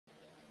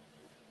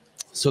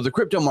So the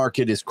crypto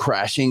market is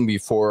crashing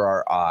before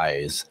our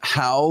eyes.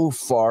 How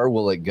far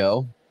will it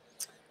go?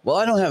 Well,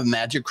 I don't have a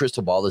magic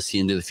crystal ball to see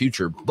into the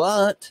future,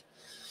 but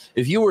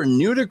if you were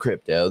new to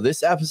crypto,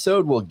 this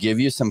episode will give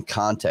you some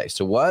context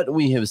to what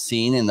we have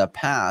seen in the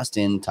past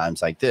in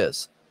times like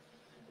this.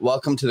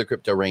 Welcome to the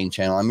Crypto Rain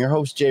channel. I'm your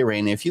host, Jay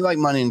Rain. If you like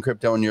money in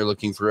crypto and you're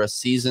looking for a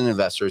seasoned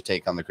investor's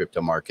take on the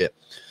crypto market,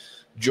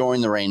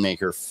 join the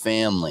Rainmaker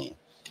family.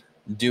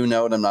 Do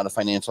note I'm not a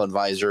financial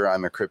advisor.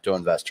 I'm a crypto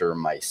investor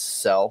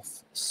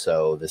myself,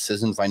 so this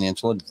isn't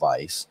financial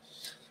advice.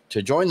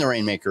 To join the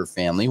Rainmaker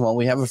family, well,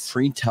 we have a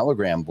free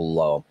Telegram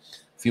below.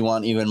 If you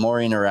want even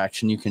more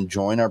interaction, you can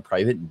join our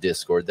private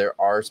Discord. There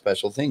are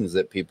special things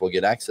that people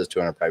get access to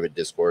on our private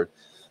Discord,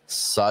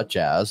 such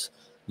as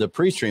the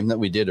pre-stream that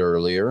we did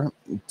earlier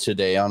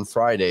today on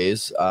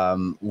Fridays.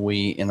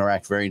 We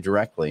interact very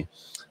directly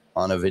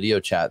on a video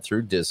chat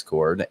through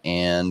Discord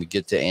and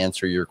get to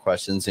answer your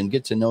questions and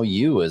get to know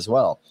you as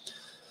well.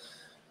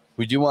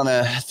 We do want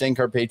to thank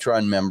our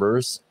Patreon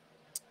members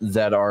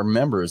that are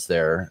members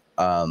there.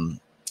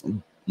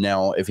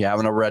 Now, if you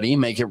haven't already,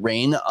 make it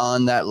rain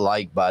on that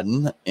like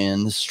button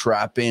and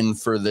strap in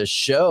for the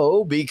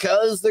show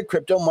because the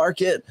crypto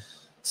market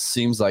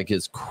seems like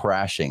it's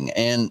crashing.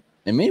 And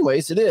in many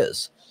ways, it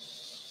is.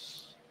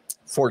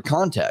 For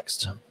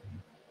context,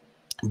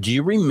 do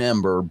you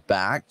remember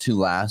back to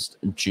last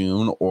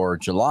June or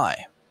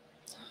July?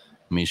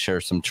 Let me share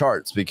some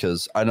charts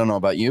because I don't know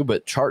about you,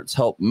 but charts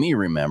help me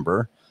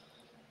remember.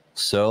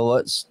 So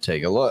let's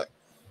take a look.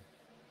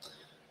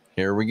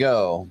 Here we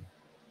go.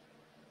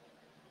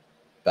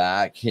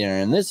 Back here,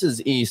 and this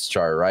is ETH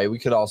chart, right? We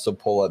could also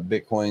pull up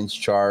Bitcoin's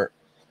chart,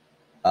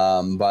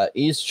 but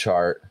ETH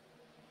chart,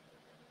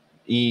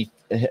 ETH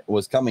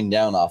was coming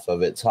down off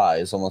of its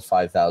highs, almost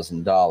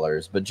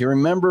 $5,000. But do you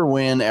remember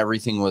when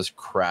everything was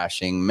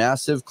crashing?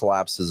 Massive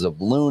collapses of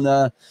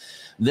Luna,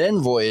 then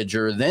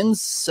Voyager, then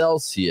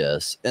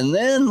Celsius, and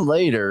then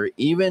later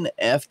even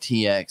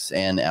FTX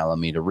and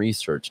Alameda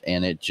Research.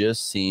 And it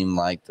just seemed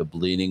like the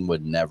bleeding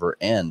would never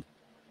end.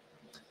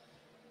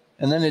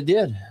 And then it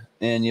did.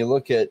 And you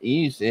look at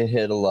ETH, it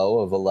hit a low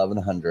of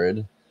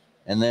 1,100.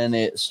 And then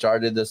it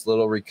started this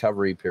little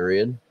recovery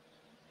period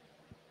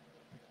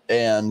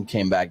and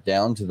came back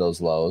down to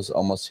those lows,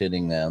 almost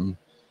hitting them.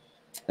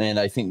 And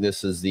I think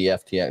this is the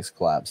FTX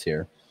collapse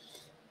here.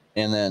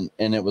 And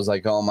it was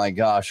like, oh my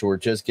gosh, we're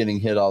just getting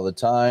hit all the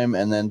time.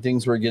 And then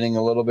things were getting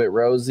a little bit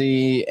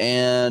rosy.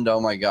 And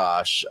oh my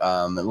gosh,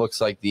 it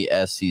looks like the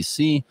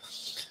SEC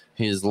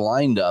has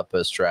lined up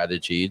a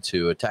strategy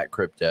to attack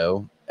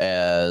crypto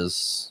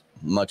as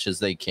much as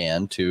they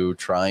can to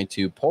try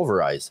to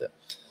pulverize it.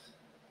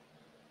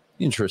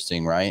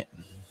 Interesting, right?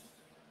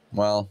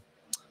 Well,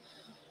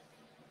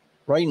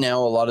 right now,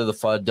 a lot of the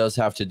FUD does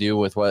have to do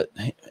with what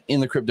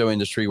in the crypto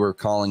industry we're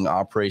calling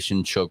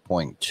Operation Choke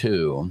Point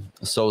 2.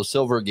 So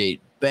Silvergate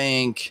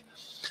Bank,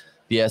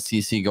 the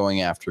SEC going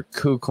after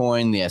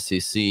Kucoin, the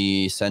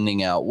SEC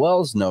sending out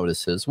Wells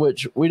notices,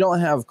 which we don't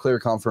have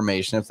clear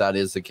confirmation if that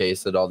is the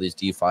case, that all these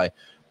DeFi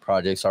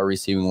projects are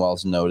receiving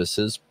Wells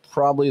notices.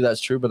 Probably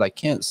that's true, but I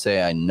can't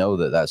say I know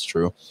that that's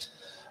true.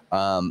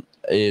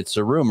 It's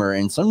a rumor,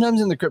 and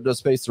sometimes in the crypto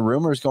space, the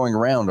rumors going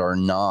around are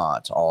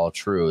not all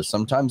true.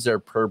 Sometimes they're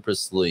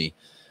purposely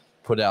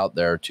put out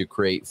there to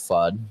create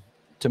FUD,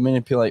 to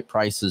manipulate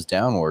prices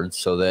downwards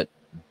so that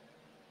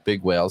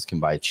big whales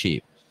can buy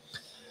cheap.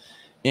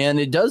 And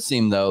it does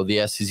seem, though,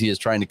 the SEC is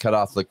trying to cut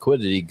off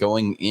liquidity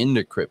going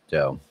into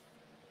crypto.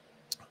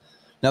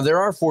 Now,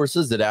 there are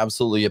forces that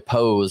absolutely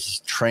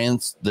oppose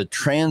the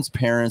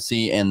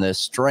transparency and the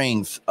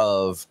strength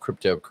of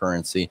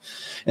cryptocurrency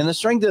and the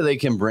strength that they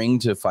can bring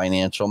to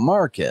financial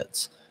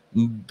markets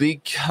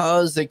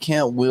because they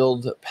can't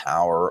wield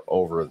power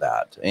over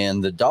that.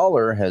 And the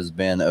dollar has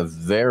been a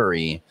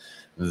very,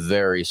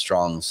 very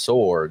strong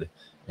sword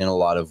in a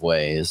lot of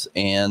ways.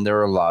 And there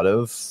are a lot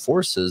of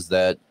forces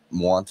that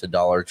want the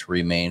dollar to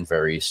remain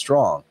very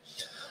strong.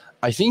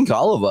 I think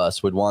all of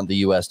us would want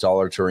the US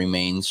dollar to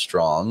remain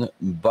strong,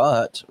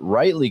 but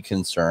rightly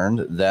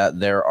concerned that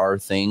there are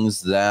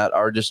things that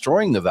are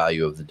destroying the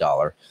value of the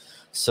dollar,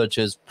 such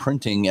as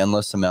printing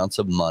endless amounts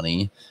of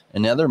money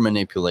and other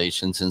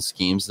manipulations and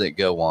schemes that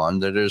go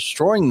on that are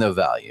destroying the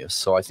value.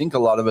 So I think a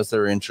lot of us that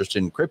are interested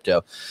in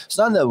crypto, it's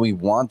not that we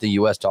want the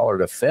US dollar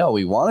to fail.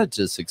 We want it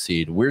to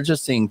succeed. We're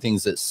just seeing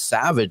things that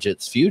savage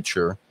its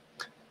future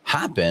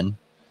happen.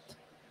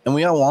 And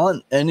we don't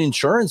want an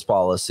insurance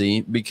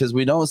policy because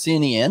we don't see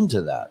any end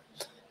to that.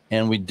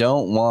 And we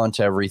don't want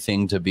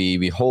everything to be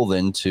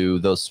beholden to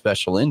those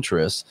special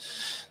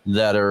interests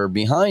that are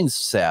behind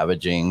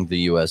savaging the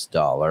US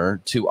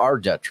dollar to our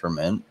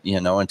detriment,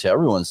 and to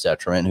everyone's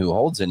detriment who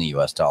holds any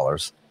US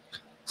dollars.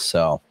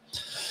 So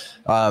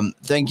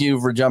thank you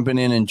for jumping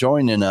in and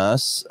joining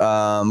us,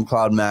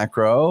 Cloud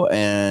Macro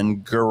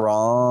and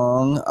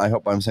Garong. I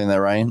hope I'm saying that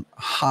right.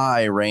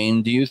 Hi,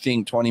 Rain. Do you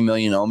think 20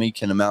 million OMI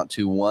can amount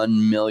to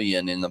 1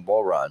 million in the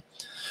bull run?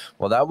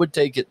 Well, that would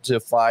take it to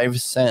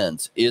 5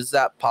 cents. Is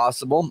that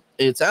possible?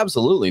 It's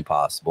absolutely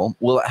possible.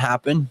 Will it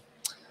happen?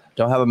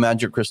 Don't have a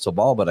magic crystal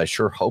ball, but I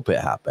sure hope it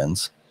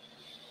happens.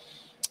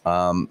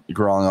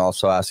 Grong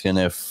also asking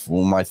if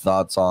my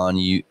thoughts on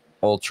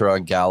Ultra,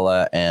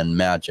 Gala, and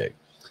Magic.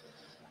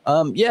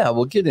 Yeah,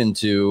 we'll get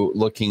into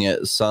looking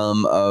at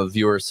some of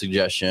your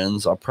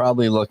suggestions. I'll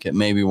probably look at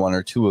maybe one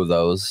or two of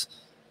those.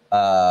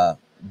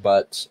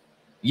 But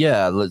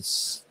yeah,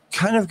 let's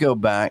kind of go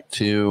back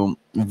to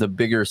the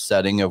bigger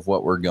setting of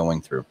what we're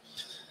going through.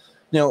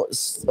 Now,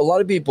 a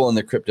lot of people in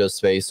the crypto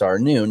space are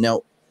new.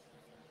 Now,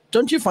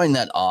 don't you find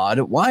that odd?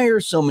 Why are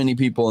so many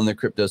people in the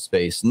crypto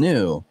space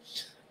new?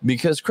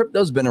 Because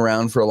crypto's been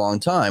around for a long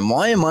time.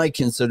 Why am I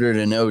considered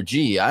an OG?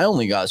 I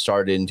only got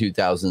started in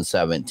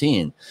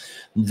 2017.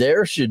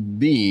 There should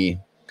be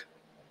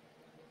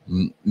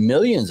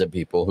millions of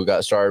people who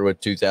got started with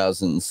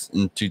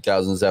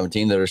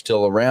 2017 that are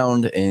still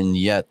around, and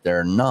yet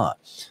they're not.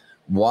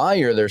 Why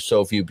are there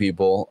so few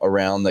people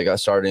around that got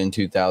started in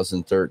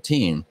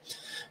 2013?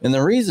 And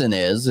the reason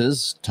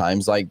is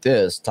times like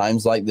this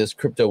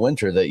crypto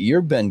winter that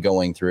you've been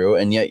going through,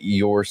 and yet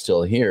you're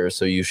still here.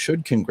 So you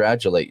should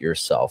congratulate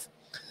yourself.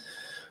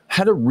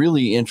 Had a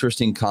really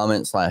interesting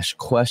comment /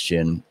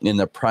 question in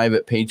the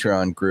private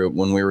Patreon group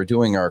when we were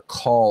doing our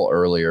call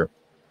earlier.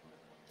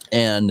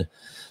 And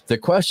the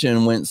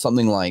question went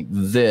something like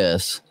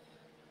this.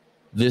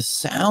 This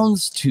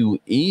sounds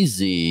too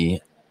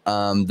easy.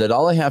 That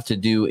all I have to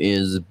do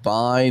is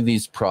buy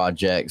these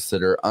projects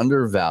that are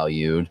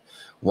undervalued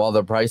while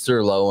the prices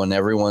are low and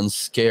everyone's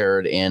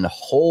scared, and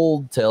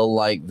hold till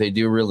like they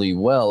do really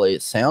well.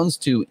 It sounds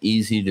too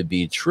easy to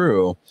be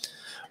true.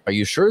 Are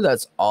you sure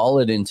that's all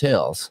it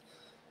entails?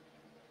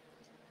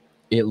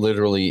 It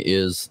literally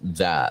is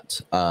that.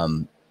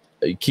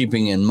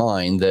 Keeping in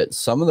mind that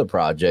some of the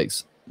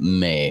projects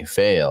may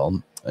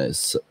fail.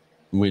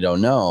 We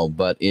don't know,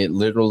 but it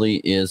literally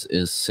is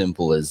as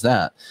simple as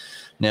that.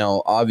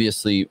 Now,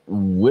 obviously,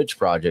 which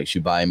projects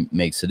you buy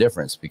makes a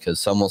difference, because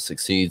some will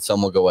succeed,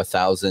 some will go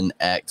 1,000x,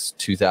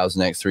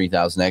 2,000x,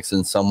 3,000x,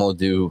 and some will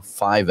do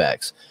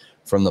 5x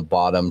from the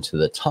bottom to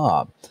the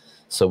top.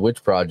 So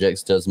which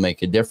projects does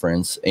make a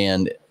difference.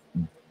 And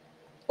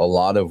a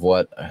lot of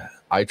what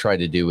I try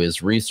to do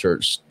is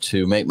research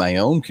to make my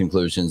own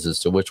conclusions as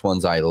to which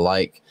ones I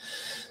like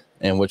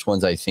and which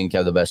ones I think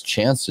have the best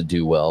chance to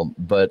do well.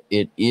 But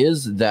it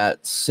is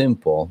that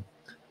simple.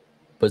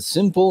 But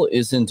simple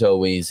isn't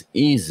always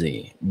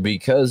easy,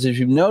 because if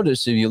you've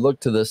noticed, if you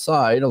look to the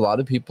side, a lot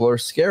of people are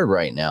scared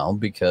right now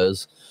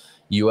because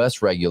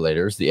U.S.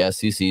 regulators, the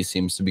SEC,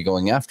 seems to be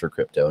going after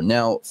crypto.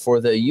 Now, for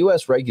the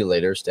U.S.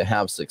 regulators to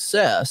have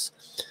success,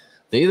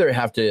 they either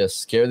have to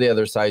scare the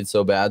other side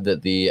so bad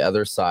that the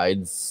other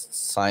side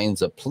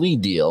signs a plea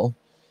deal,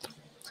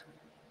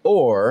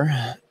 or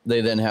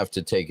they then have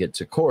to take it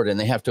to court, and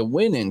they have to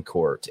win in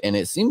court. And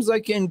it seems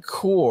like in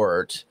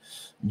court,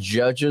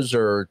 judges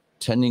are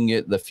tending to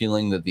get the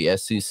feeling that the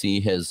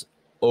SEC has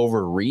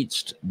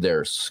overreached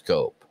their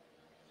scope.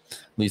 At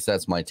least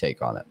that's my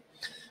take on it.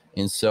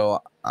 And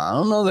so I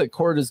don't know that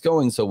court is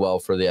going so well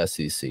for the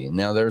SEC.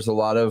 Now, there's a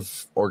lot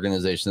of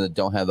organizations that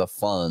don't have the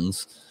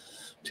funds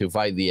to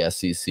fight the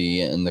SEC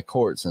in the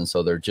courts, and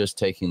so they're just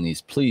taking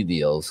these plea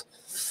deals.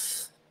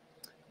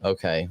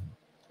 Okay.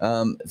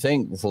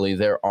 Thankfully,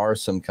 there are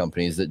some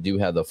companies that do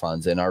have the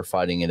funds and are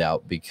fighting it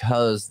out,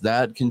 because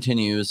that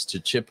continues to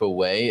chip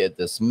away at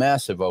this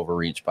massive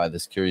overreach by the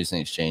Securities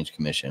and Exchange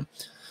Commission.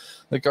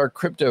 Like our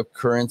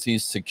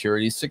cryptocurrencies,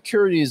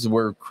 securities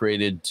were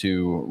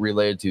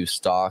related to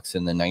stocks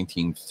in the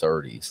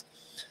 1930s.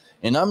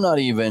 And I'm not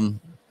even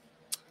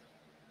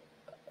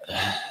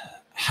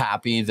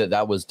happy that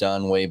that was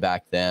done way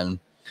back then.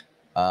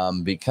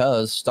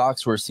 Because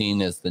stocks were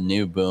seen as the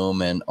new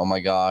boom, and oh my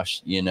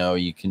gosh, you know,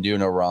 you can do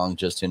no wrong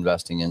just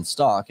investing in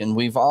stock. And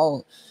we've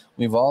all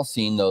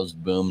seen those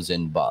booms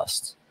and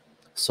busts.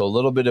 So a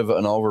little bit of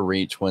an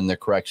overreach when the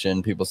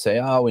correction, people say,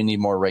 oh, we need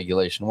more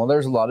regulation. Well,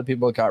 there's a lot of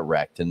people that got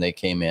wrecked, and they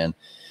came in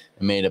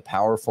and made a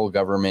powerful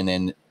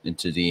government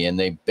entity, and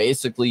they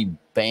basically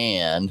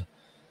banned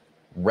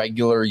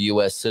regular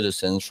U.S.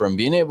 citizens from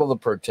being able to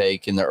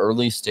partake in the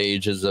early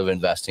stages of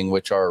investing,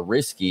 which are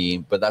risky,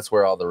 but that's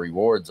where all the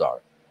rewards are.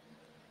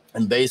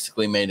 And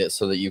basically made it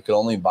so that you could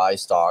only buy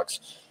stocks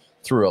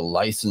through a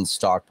licensed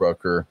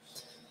stockbroker,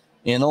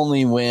 and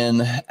only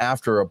when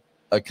after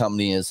a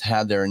company has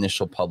had their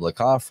initial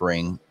public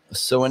offering.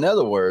 So in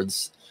other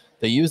words,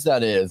 they use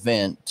that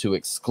event to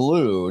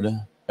exclude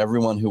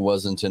everyone who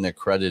wasn't an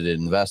accredited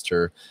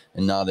investor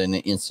and not an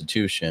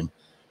institution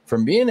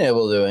from being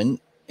able to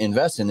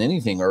invest in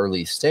anything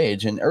early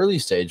stage,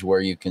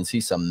 where you can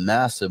see some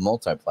massive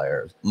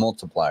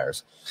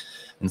multipliers.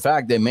 In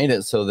fact, they made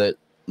it so that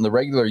the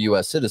regular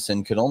U.S.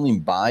 citizen could only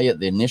buy at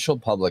the initial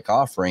public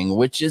offering,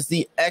 which is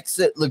the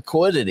exit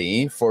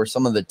liquidity for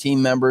some of the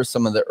team members,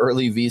 some of the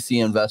early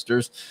VC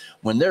investors,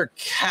 when they're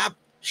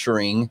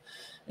capturing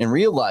and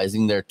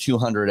realizing their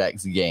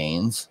 200x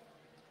gains.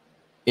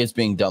 It's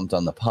being dumped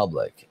on the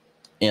public,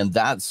 and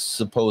that's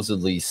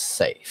supposedly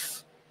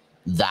safe.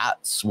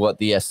 That's what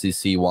the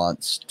SEC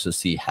wants to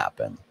see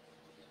happen.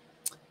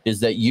 is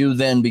that you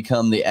then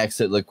become the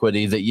exit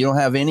liquidity, that you don't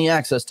have any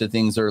access to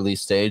things early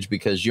stage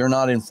because you're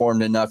not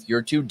informed enough.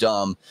 You're too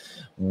dumb.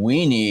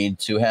 We need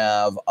to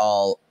have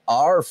all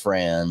our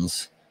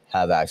friends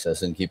have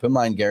access. And keep in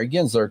mind, Gary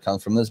Gensler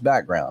comes from this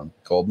background,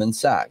 Goldman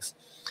Sachs.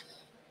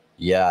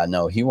 Yeah,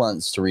 no, he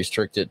wants to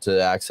restrict it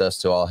to access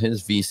to all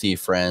his VC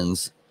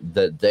friends,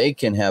 that they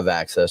can have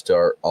access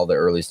to all the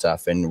early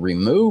stuff, and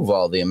remove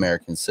all the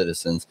American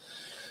citizens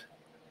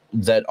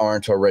that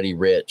aren't already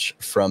rich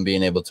from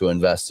being able to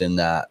invest in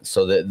that,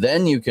 so that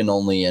then you can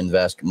only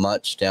invest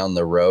much down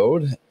the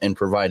road and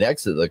provide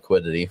exit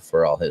liquidity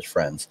for all his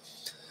friends.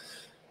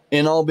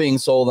 And all being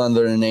sold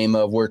under the name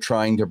of, we're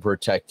trying to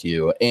protect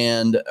you.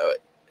 And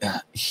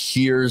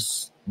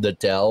here's the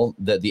tell,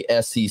 that the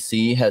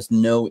SEC has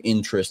no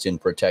interest in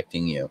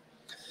protecting you.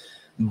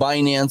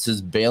 Binance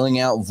is bailing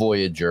out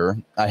Voyager.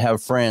 I have a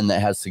friend that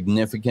has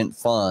significant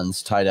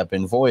funds tied up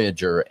in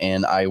Voyager,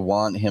 and I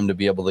want him to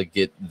be able to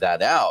get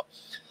that out.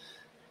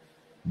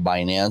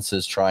 Binance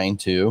is trying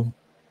to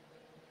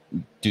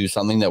do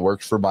something that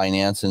works for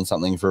Binance and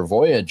something for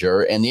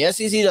Voyager, and the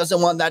SEC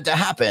doesn't want that to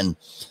happen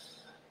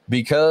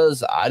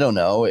because, I don't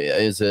know,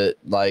 is it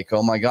like,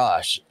 oh my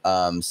gosh,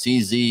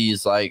 CZ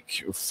is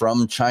like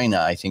from China,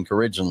 I think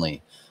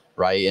originally,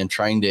 right? And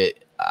trying to,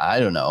 I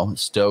don't know,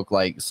 stoke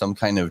like some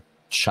kind of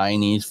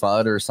Chinese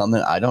FUD or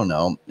something. I don't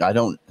know.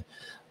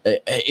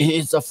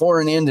 It's a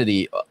foreign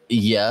entity.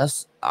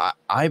 Yes,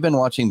 I've been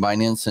watching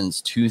Binance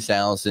since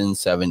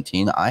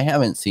 2017. I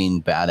haven't seen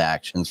bad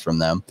actions from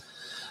them.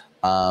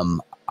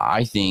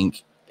 I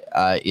think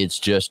it's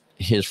just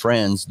his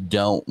friends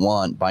don't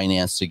want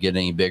Binance to get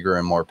any bigger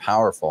and more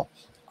powerful.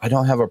 I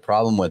don't have a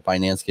problem with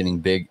Binance getting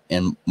big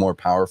and more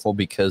powerful,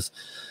 because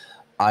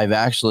I've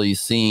actually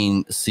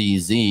seen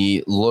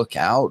CZ look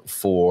out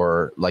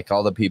for like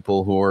all the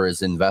people who were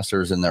his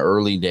investors in the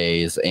early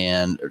days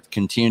and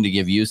continue to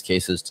give use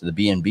cases to the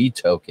BNB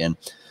token.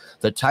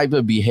 The type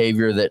of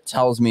behavior that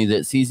tells me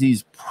that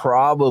CZ's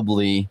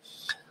probably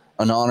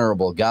an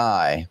honorable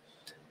guy.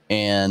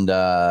 And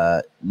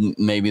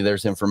maybe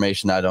there's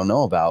information I don't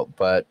know about,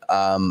 but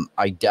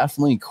I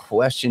definitely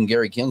question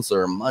Gary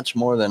Gensler much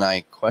more than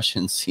I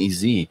question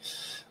CZ.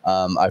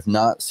 I've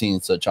not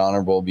seen such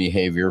honorable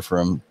behavior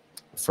from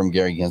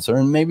Gary Gensler,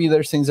 and maybe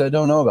there's things I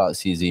don't know about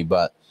CZ,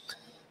 but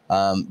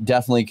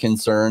definitely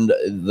concerned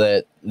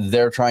that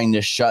they're trying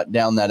to shut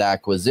down that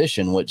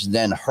acquisition, which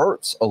then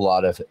hurts a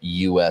lot of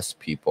U.S.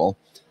 people.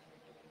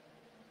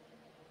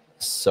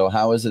 So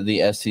how is it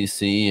the SEC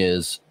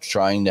is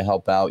trying to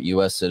help out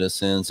U.S.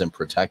 citizens and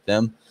protect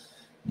them?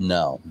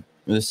 No,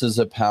 this is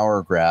a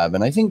power grab.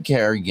 And I think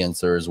Gary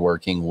Gensler is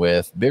working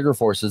with bigger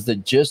forces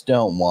that just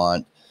don't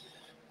want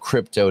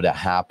crypto to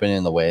happen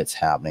in the way it's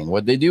happening.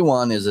 What they do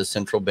want is a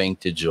central bank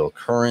digital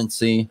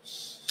currency,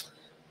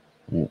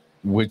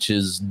 which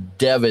is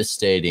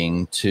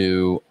devastating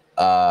to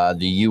the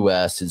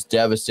U.S. It's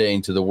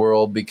devastating to the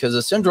world, because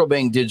a central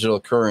bank digital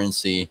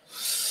currency,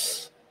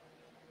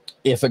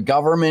 if a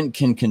government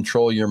can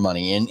control your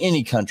money in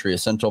any country, a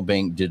central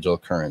bank digital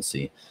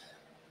currency,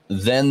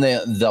 then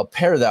they'll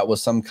pair that with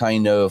some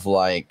kind of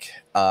like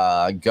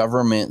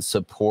government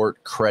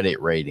support credit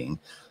rating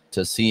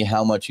to see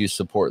how much you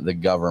support the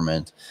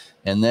government.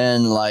 And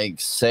then,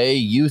 like, say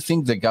you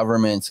think the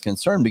government's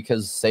concerned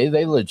because, say,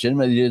 they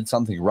legitimately did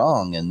something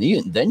wrong, and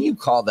then you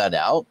call that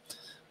out,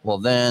 well,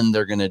 then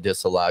they're going to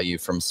disallow you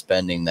from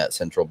spending that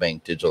central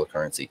bank digital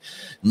currency.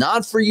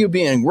 Not for you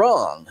being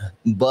wrong,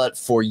 but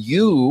for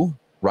you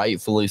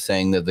rightfully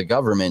saying that the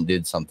government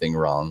did something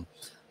wrong,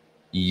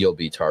 you'll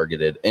be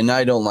targeted. And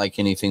I don't like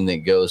anything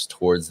that goes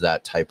towards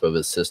that type of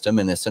a system.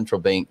 And a central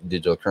bank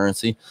digital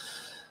currency,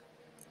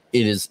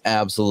 it is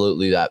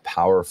absolutely that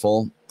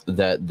powerful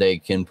that they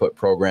can put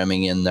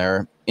programming in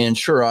there. And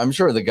sure, I'm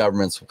sure the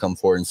governments will come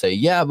forward and say,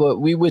 yeah, but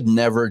we would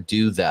never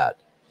do that.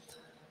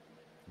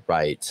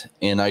 Right.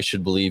 And I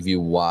should believe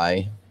you.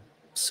 Why?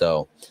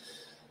 So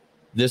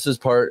this is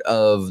part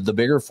of the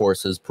bigger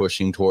forces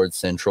pushing towards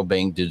central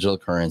bank digital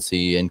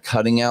currency and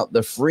cutting out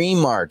the free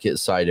market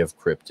side of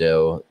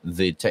crypto,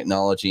 the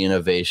technology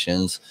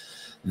innovations.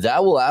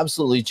 That will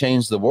absolutely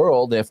change the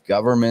world if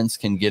governments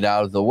can get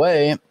out of the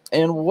way.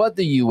 And what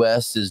the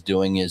U.S. is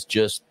doing is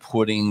just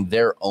putting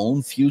their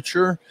own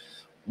future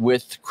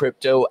with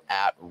crypto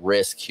at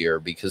risk here,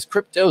 because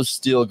crypto is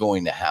still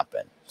going to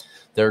happen.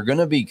 There are going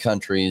to be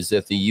countries,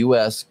 if the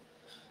U.S.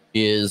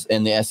 is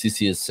and the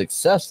SEC is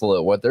successful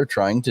at what they're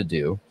trying to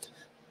do,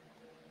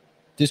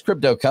 these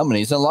crypto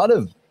companies, and a lot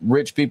of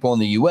rich people in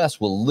the U.S.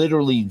 will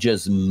literally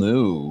just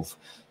move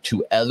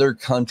to other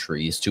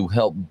countries to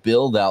help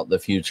build out the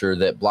future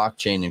that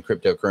blockchain and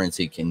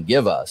cryptocurrency can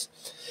give us,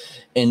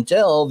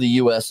 until the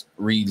U.S.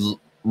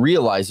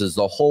 realizes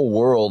the whole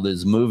world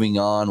is moving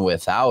on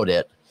without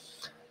it.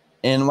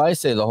 And when I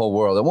say the whole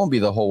world, it won't be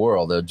the whole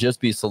world. It'll just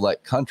be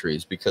select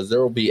countries, because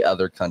there will be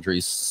other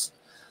countries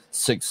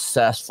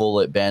successful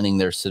at banning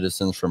their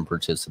citizens from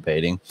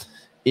participating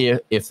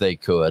if they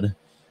could.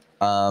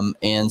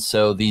 And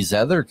so these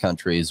other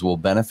countries will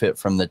benefit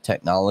from the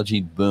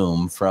technology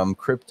boom from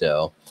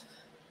crypto.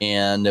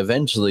 And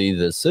eventually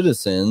the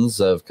citizens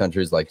of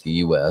countries like the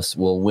US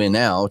will win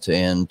out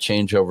and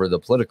change over the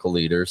political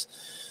leaders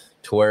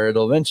to where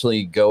it'll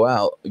eventually go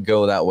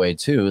that way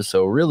too.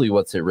 So really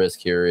what's at risk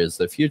here is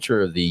the future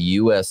of the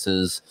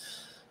US's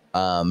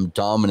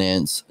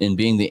dominance in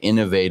being the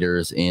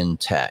innovators in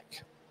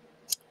tech.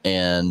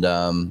 And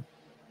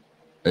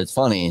it's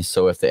funny.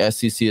 So if the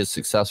SEC is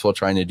successful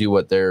trying to do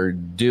what they're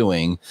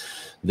doing,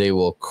 they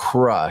will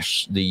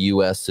crush the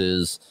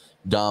US's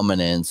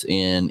dominance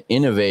in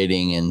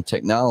innovating in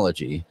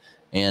technology,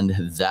 and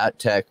that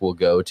tech will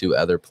go to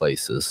other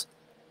places.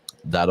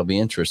 That'll be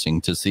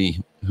interesting to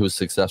see who's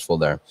successful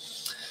there.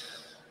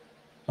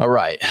 All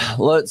right,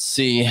 let's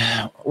see.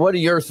 What are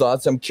your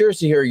thoughts? I'm curious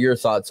to hear your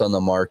thoughts on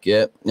the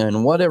market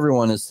and what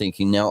everyone is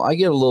thinking. Now, I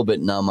get a little bit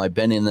numb. I've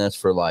been in this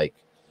for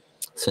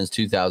since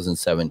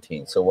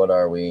 2017. So what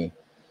are we?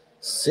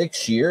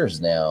 6 years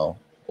now.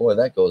 Boy,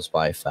 that goes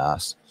by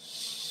fast.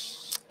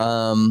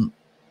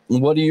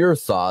 What are your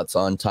thoughts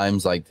on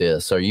times like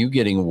this? Are you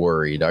getting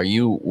worried? Are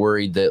you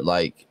worried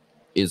that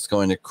it's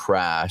going to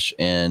crash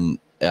and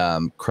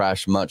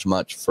crash much,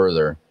 much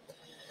further?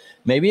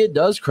 Maybe it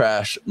does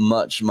crash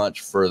much, much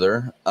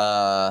further.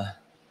 Let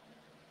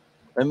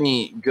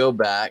me go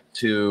back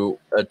to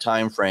a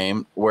time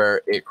frame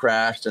where it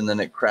crashed and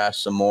then it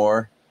crashed some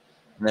more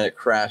and then it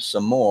crashed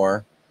some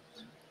more.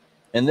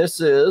 And this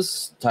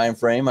is time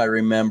frame I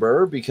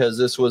remember because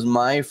this was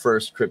my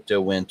first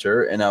crypto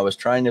winter and I was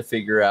trying to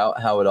figure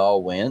out how it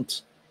all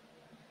went.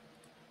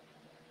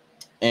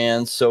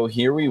 And so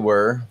here we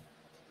were.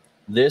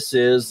 This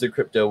is the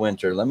crypto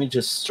winter. Let me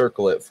just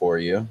circle it for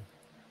you.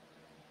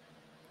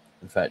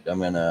 In fact, I'm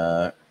going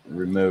to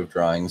remove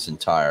drawings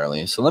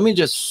entirely. So let me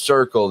just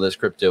circle this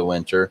crypto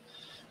winter.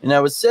 And I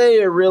would say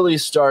it really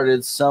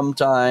started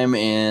sometime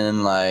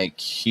in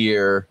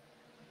here.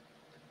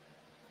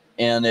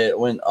 And it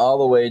went all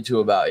the way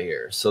to about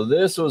here. So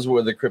this was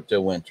where the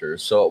crypto winter.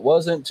 So it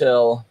wasn't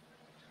till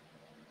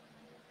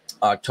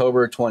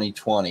October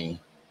 2020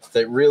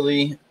 that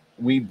really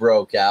we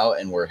broke out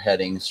and we're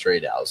heading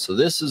straight out. So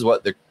this is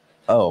what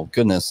oh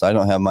goodness, I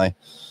don't have my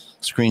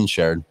screen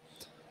shared.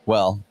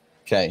 Well,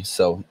 okay,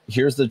 so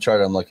here's the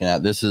chart I'm looking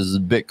at. This is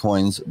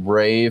Bitcoin's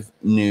brave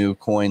new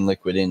coin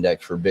liquid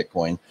index for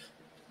Bitcoin,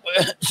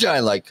 which I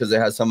like because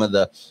it has some of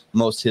the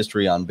most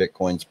history on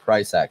Bitcoin's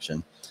price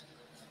action.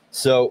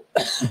 So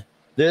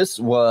this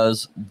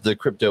was the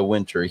crypto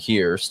winter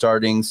here,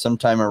 starting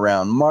sometime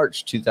around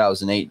March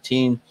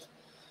 2018,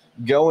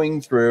 going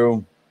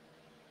through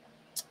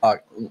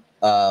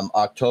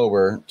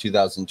October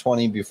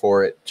 2020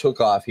 before it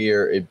took off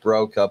here. It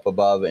broke up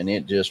above and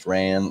it just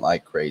ran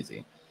like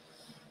crazy.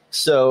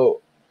 So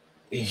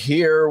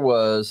here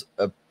was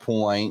a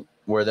point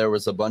where there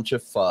was a bunch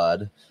of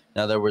FUD.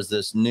 Now there was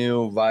this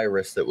new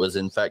virus that was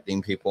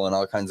infecting people in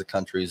all kinds of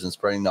countries and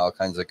spreading to all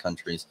kinds of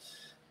countries.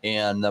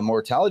 And the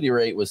mortality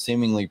rate was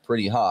seemingly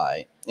pretty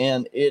high.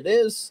 And it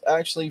is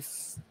actually,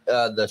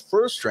 the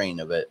first strain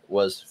of it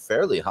was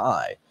fairly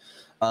high.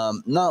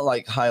 Not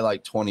high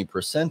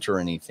 20% or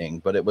anything,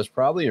 but it was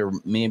probably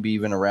maybe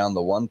even around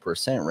the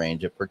 1%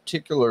 range. It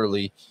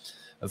particularly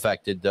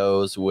affected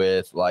those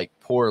with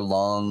poor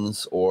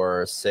lungs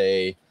or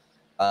say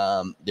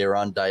they're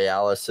on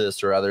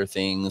dialysis or other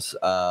things,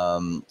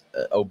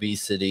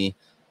 obesity.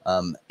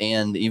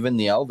 And even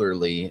the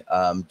elderly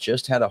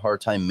just had a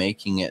hard time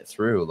making it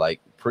through,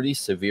 pretty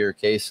severe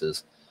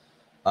cases.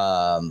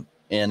 And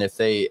if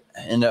they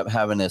end up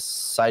having a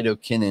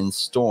cytokine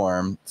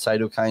storm,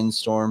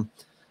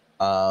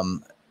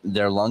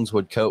 their lungs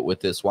would coat with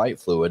this white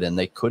fluid and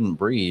they couldn't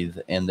breathe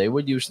and they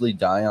would usually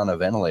die on a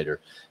ventilator.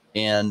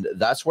 And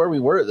that's where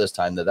we were at this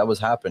time that was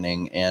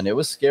happening. And it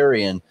was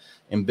scary and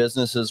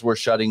businesses were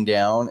shutting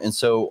down. And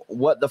so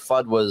what the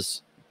FUD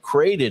was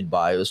created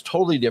by was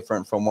totally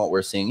different from what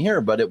we're seeing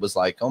here, but it was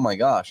oh my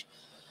gosh,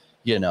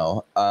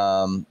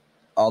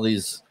 all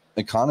these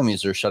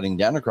economies are shutting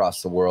down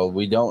across the world.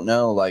 We don't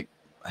know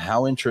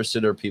how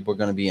interested are people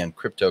going to be in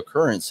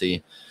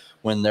cryptocurrency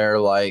when they're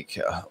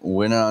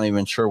we're not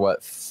even sure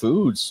what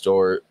food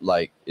store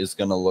is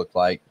going to look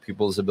like,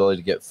 people's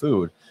ability to get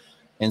food.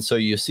 And so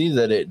you see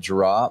that it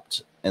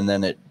dropped and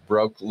then it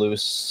broke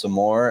loose some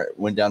more. It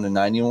went down to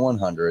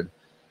 9100.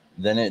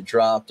 Then it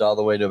dropped all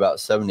the way to about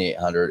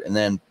 7,800. And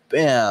then,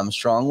 bam,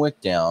 strong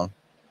wick down.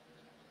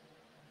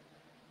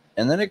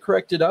 And then it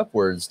corrected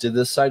upwards. Did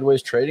this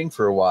sideways trading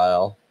for a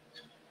while.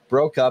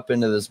 Broke up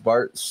into this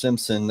Bart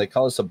Simpson. They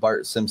call this a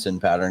Bart Simpson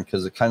pattern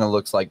because it kind of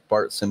looks like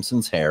Bart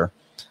Simpson's hair.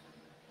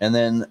 And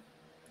then,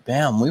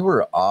 bam, we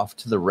were off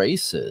to the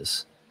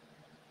races.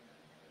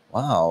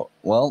 Wow.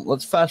 Well,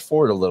 let's fast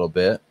forward a little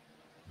bit.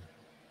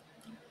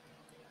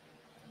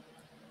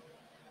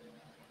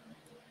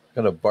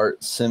 Got a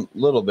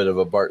little bit of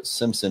a Bart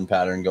Simpson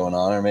pattern going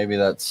on, or maybe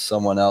that's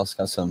someone else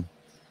got some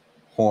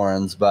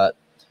horns, but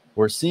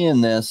we're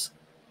seeing this.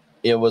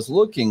 It was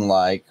looking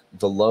like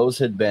the lows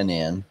had been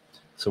in.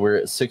 So we're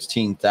at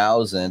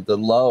 16,000. The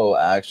low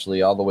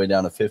actually all the way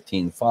down to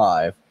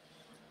 15.5.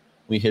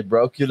 We had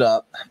broke it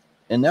up.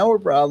 And now we're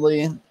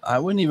probably, I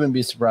wouldn't even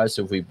be surprised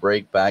if we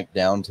break back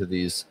down to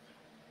these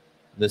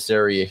this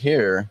area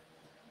here.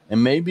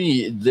 And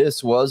maybe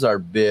this was our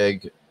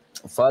big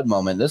FUD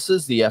moment. This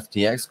is the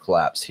FTX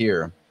collapse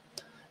here.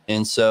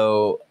 And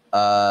so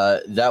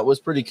that was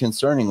pretty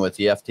concerning with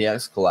the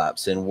FTX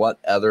collapse and what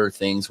other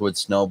things would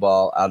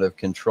snowball out of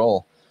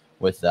control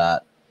with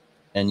that.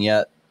 And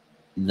yet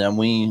then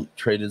we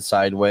traded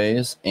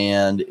sideways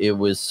and it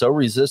was so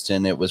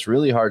resistant. It was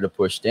really hard to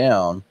push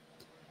down.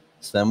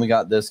 So then we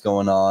got this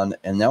going on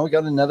and now we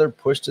got another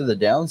push to the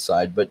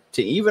downside. But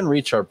to even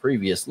reach our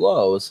previous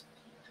lows,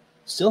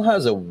 still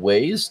has a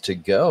ways to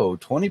go.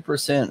 20%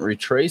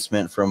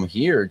 retracement from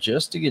here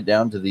just to get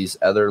down to these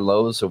other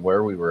lows of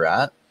where we were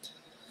at.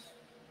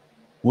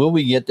 Will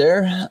we get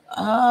there?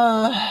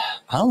 I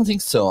don't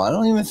think so. I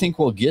don't even think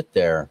we'll get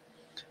there.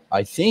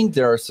 I think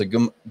there are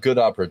some good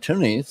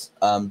opportunities,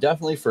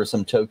 definitely for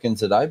some tokens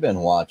that I've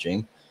been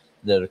watching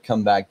that have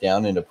come back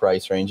down into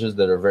price ranges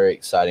that are very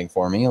exciting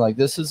for me. Like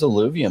this is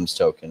Alluvium's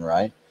token,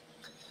 right?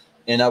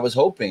 And I was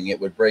hoping it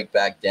would break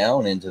back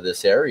down into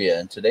this area.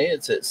 And today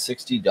it's at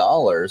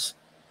 $60,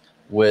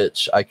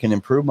 which I can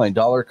improve my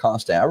dollar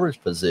cost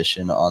average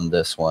position on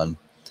this one.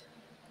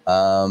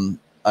 I'm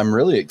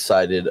really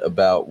excited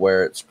about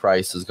where its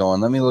price is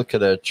going. Let me look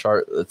at a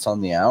chart that's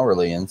on the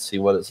hourly and see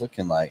what it's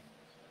looking like.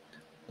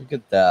 Look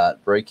at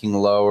that, breaking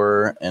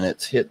lower, and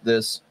it's hit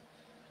this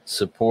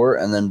support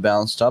and then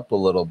bounced up a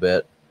little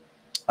bit.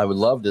 I would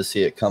love to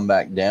see it come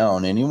back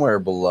down anywhere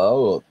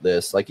below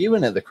this. Like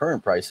even at the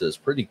current prices,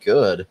 pretty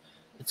good.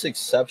 It's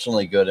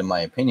exceptionally good in my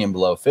opinion,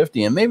 below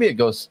 50. And maybe it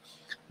goes,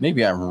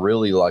 maybe I'm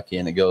really lucky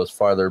and it goes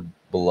farther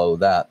below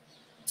that.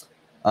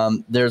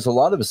 There's a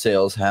lot of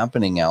sales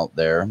happening out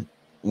there.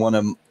 One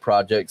of the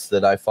projects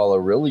that I follow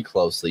really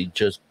closely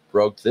just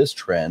broke this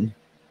trend.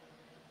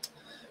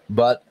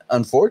 But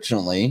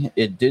unfortunately,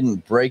 it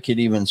didn't break it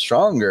even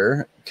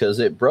stronger because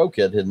it broke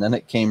it and then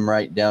it came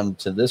right down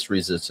to this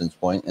resistance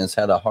point and it's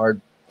had a hard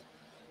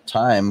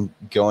time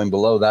going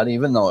below that,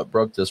 even though it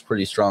broke this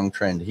pretty strong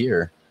trend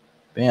here.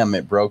 Bam,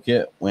 it broke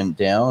it, went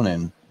down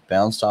and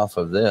bounced off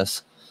of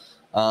this.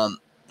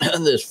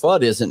 This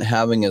FUD isn't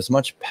having as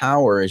much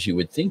power as you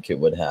would think it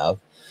would have.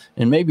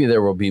 And maybe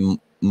there will be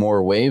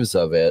more waves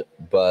of it,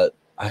 but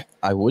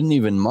I wouldn't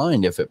even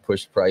mind if it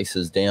pushed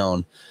prices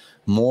down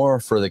more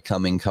for the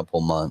coming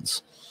couple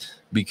months,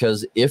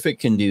 because if it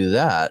can do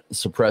that,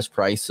 suppress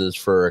prices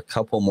for a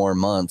couple more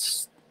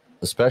months,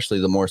 especially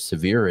the more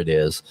severe it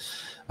is,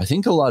 I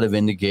think a lot of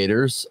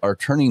indicators are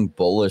turning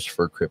bullish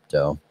for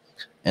crypto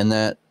and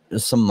that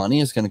some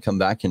money is going to come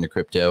back into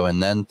crypto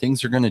and then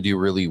things are going to do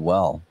really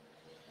well.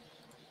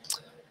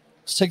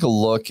 Let's take a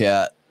look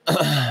at,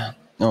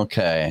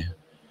 okay.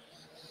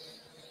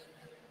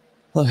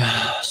 Look,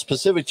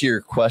 specific to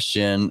your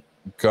question,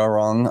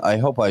 Garong, I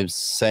hope I'm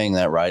saying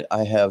that right.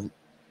 I have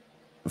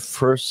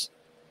first,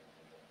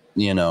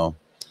 I'm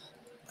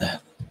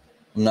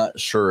not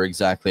sure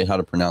exactly how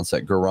to pronounce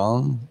that.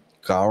 Garong.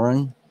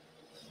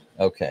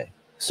 Okay.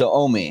 So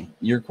Omi,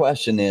 your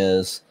question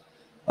is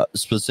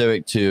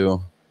specific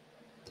to,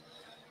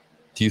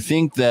 do you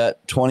think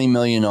that 20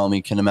 million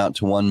Omi can amount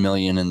to 1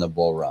 million in the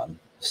bull run?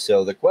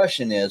 So the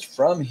question is,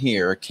 from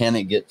here, can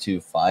it get to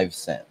 5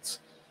 cents?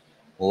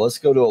 Well, let's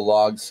go to a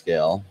log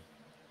scale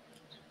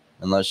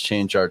and let's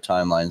change our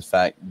timeline. In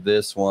fact,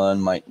 this one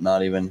might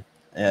not even,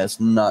 it's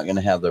not going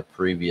to have the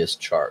previous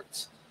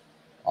charts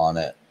on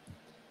it.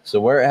 So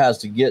where it has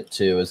to get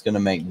to is going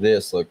to make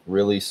this look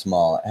really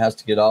small. It has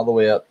to get all the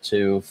way up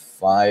to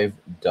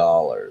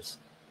 $5.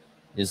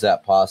 Is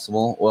that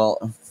possible? Well,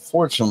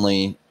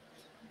 unfortunately,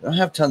 I don't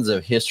have tons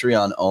of history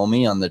on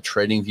OMI on the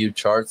TradingView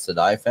charts that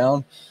I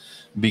found,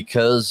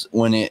 because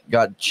when it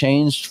got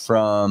changed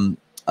from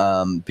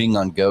being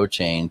on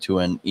GoChain to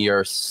an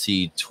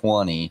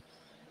ERC20,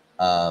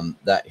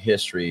 that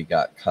history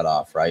got cut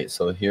off, right?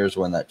 So here's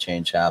when that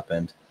change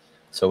happened.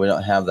 So we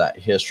don't have that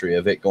history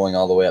of it going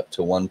all the way up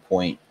to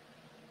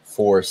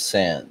 1.4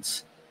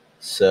 cents.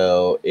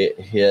 So it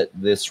hit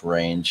this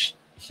range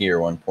here,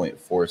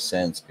 1.4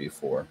 cents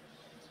before.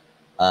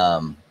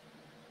 Can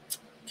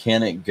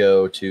it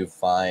go to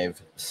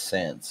 5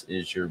 cents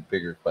is your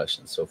bigger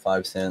question. So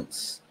 5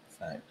 cents, in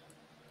fact,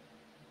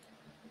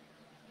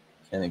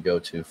 can it go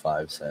to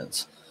 5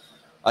 cents?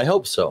 I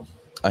hope so.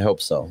 I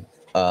hope so.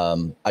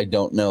 I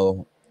don't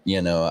know,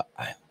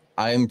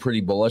 I'm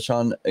pretty bullish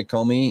on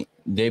Ecomi.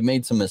 They've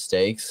made some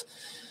mistakes.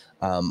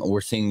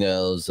 We're seeing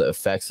those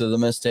effects of the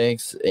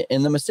mistakes,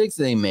 and the mistakes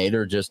they made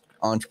are just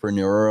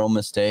entrepreneurial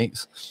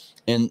mistakes.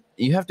 And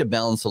you have to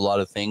balance a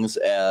lot of things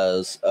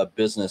as a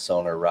business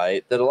owner,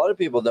 right? That a lot of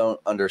people don't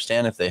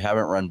understand if they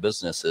haven't run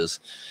businesses.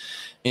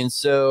 And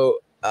so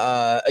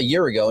a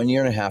year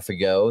and a half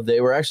ago,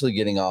 they were actually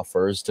getting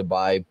offers to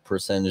buy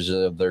percentages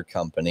of their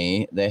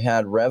company. They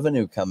had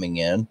revenue coming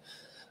in.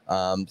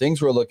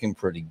 Things were looking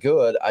pretty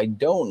good. I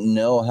don't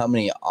know how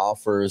many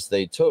offers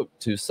they took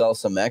to sell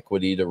some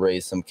equity to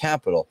raise some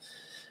capital.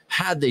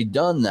 Had they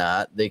done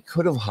that, they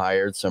could have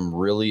hired some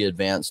really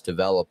advanced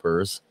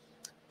developers,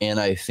 and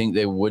I think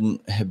they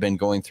wouldn't have been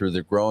going through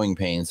the growing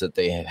pains that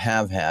they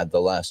have had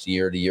the last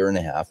year to year and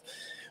a half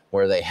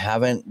where they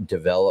haven't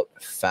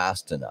developed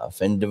fast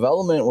enough. And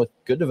development with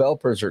good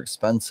developers are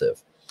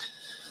expensive.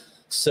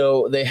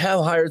 So they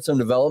have hired some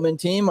development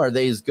team. Are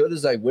they as good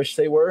as I wish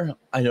they were?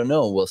 I don't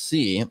know. We'll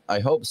see.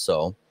 I hope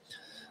so.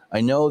 I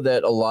know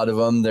that a lot of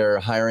them, they're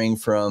hiring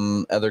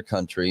from other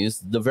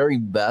countries. The very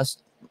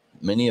best,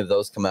 many of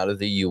those come out of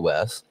the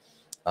U.S.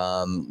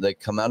 They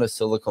come out of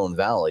Silicon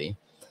Valley,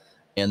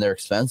 and they're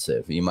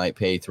expensive. You might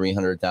pay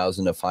 $300,000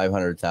 to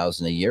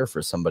 $500,000 a year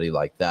for somebody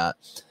like that.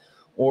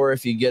 Or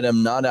if you get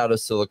them not out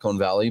of Silicon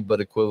Valley, but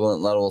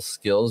equivalent level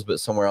skills, but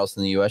somewhere else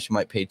in the U.S., you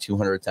might pay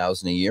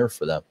 $200,000 a year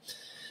for them.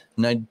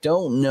 And I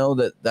don't know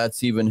that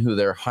that's even who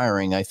they're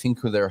hiring. I think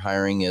who they're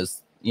hiring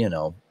is, you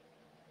know,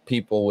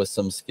 people with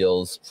some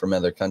skills from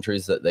other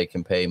countries that they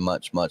can pay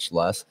much, much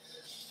less.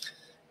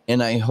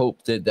 And I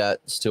hope that that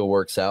still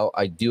works out.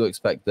 I do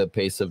expect the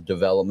pace of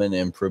development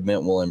and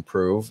improvement will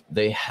improve.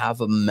 They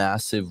have a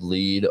massive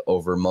lead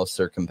over most of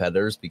their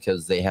competitors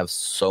because they have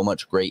so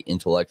much great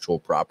intellectual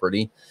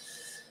property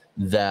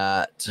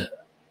that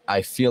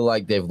I feel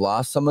like they've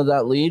lost some of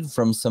that lead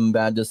from some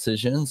bad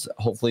decisions.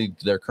 Hopefully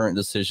their current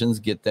decisions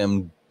get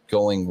them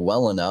going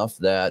well enough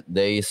that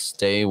they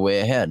stay way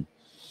ahead.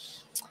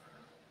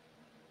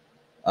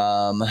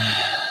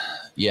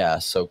 Yeah,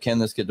 so can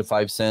this get to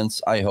 5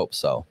 cents? I hope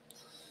so.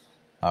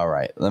 All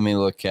right, let me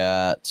look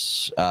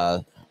at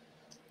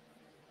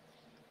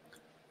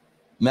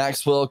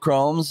Maxwell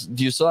Chromes.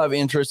 Do you still have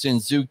interest in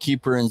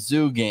Zookeeper and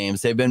Zoo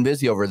games? They've been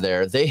busy over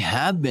there. They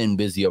have been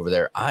busy over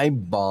there. I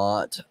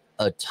bought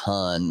a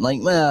ton,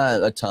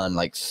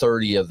 like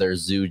 30 of their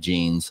Zoo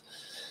genes.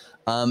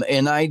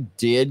 And I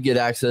did get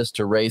access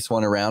to race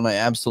one around. I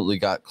absolutely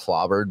got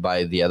clobbered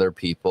by the other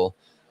people.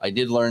 I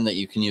did learn that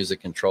you can use a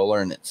controller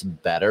and it's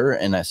better.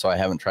 And so I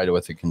haven't tried it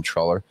with a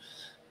controller.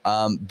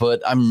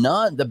 But I'm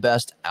not the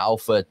best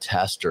alpha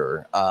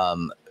tester.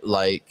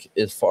 Like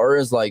as far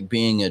as like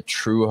being a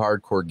true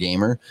hardcore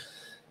gamer,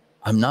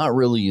 I'm not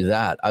really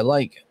that. I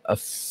like a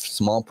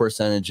small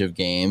percentage of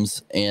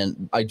games,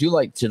 and I do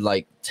like to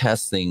like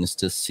test things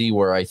to see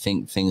where I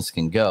think things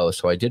can go.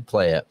 So I did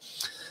play it.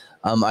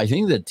 I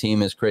think the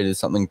team has created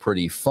something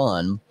pretty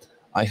fun.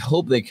 I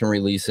hope they can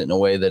release it in a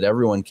way that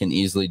everyone can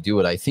easily do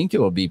it. I think it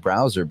will be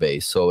browser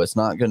based, so it's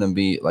not going to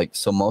be like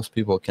so most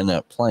people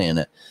can play in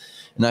it.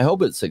 And I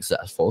hope it's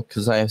successful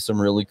because I have some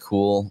really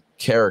cool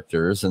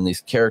characters, and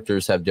these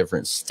characters have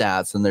different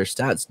stats, and their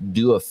stats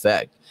do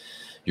affect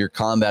your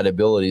combat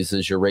abilities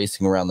as you're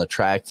racing around the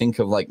track. Think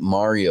of like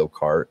Mario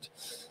Kart,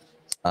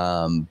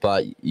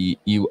 but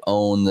you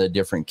own the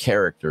different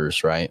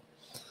characters, right?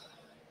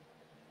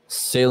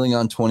 Sailing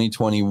on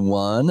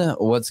 2021.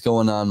 What's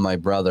going on, my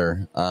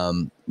brother?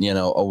 You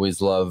know, always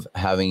love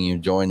having you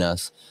join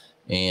us,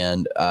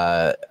 and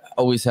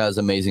always has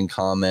amazing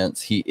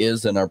comments. He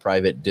is in our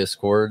private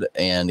Discord,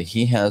 and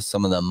he has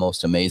some of the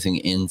most amazing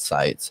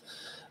insights.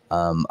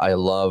 I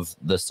love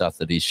the stuff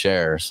that he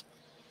shares.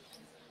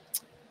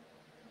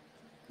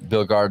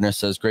 Bill Gardner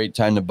says, great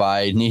time to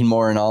buy. Need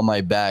more in all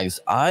my bags.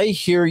 I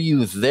hear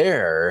you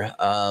there.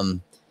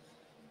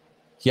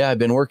 Yeah, I've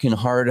been working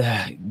hard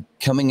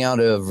coming out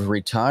of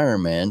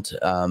retirement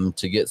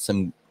to get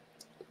some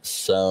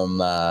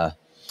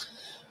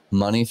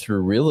money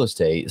through real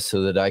estate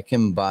so that I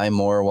can buy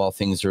more while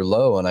things are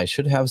low. And I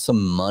should have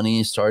some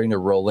money starting to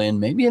roll in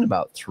maybe in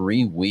about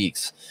 3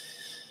 weeks.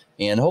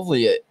 And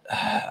hopefully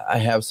I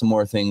have some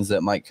more things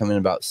that might come in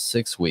about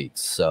 6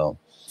 weeks. So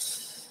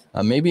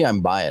maybe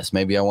I'm biased.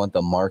 Maybe I want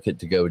the market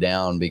to go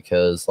down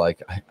because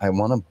like I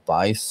want to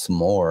buy some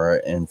more.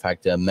 In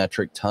fact, a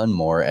metric ton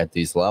more at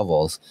these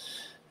levels.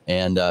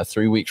 And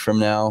 3 weeks from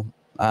now,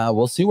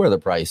 we'll see where the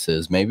price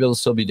is. Maybe it'll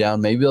still be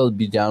down. Maybe it'll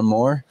be down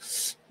more.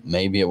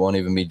 Maybe it won't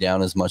even be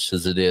down as much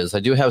as it is. I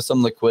do have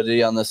some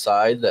liquidity on the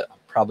side that I'm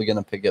probably going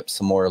to pick up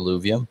some more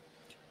Illuvium.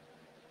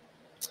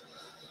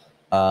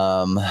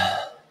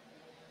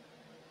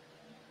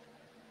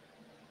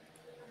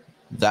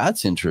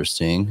 That's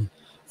interesting.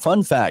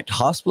 Fun fact,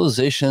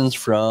 hospitalizations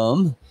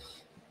from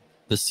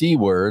the C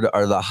word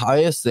are the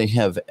highest they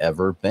have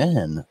ever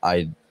been.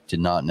 I did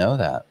not know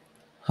that.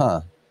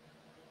 Huh.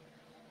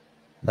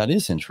 That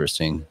is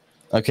interesting.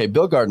 Okay,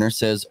 Bill Gardner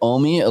says,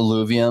 Omi,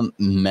 Illuvium,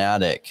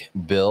 Matic.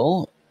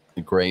 Bill,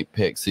 great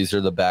picks. These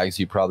are the bags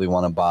you probably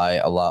want to buy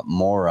a lot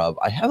more of.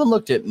 I haven't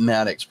looked at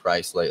Matic's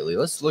price lately.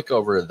 Let's look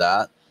over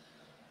that.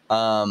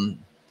 I'm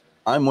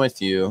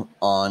with you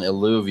on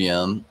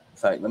Illuvium. In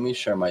fact, let me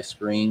share my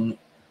screen.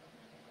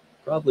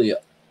 Probably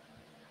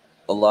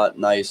a lot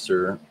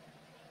nicer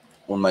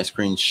when my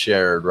screen's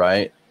shared,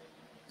 right?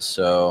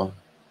 So,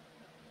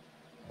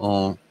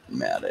 oh,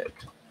 Matic.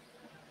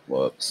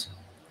 Whoops.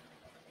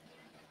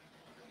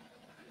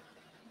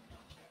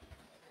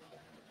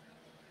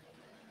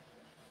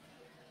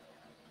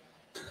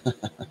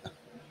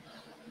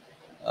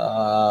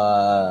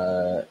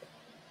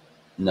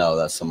 No,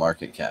 that's the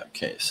market cap.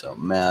 Okay, so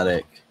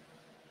Matic. I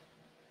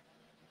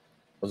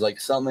was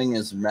like, something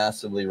is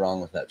massively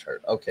wrong with that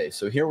chart. Okay,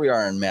 so here we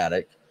are in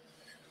Matic.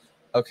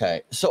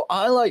 Okay, so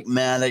I like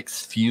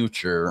Matic's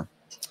future.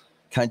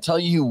 Can I tell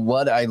you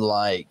what I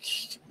like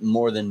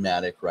more than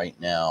Matic right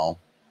now?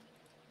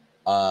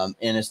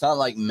 And it's not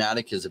like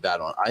Matic is a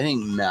bad one. I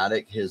think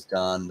Matic has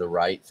done the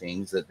right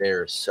things, that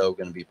they're so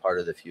going to be part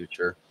of the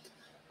future.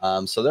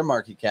 So their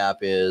market cap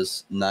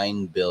is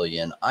 $9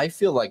 billion. I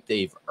feel like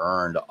they've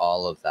earned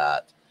all of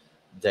that.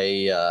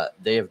 They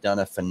have done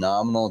a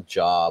phenomenal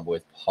job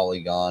with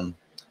Polygon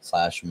 /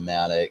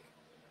 Matic.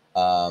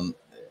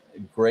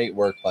 Great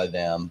work by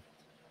them.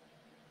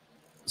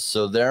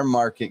 So their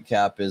market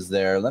cap is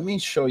there. Let me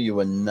show you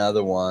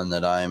another one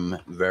that I'm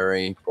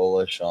very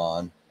bullish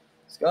on.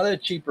 It's got a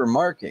cheaper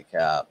market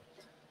cap,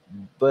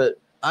 but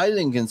I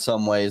think in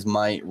some ways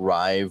might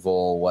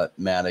rival what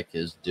Matic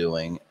is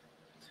doing,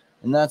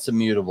 and that's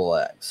Immutable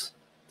X.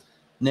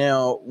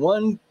 Now,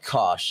 one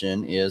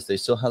caution is they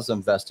still have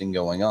some vesting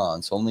going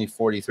on. So only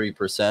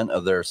 43%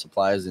 of their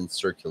supply is in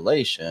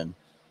circulation,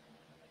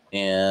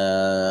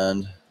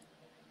 and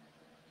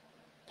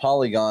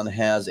Polygon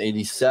has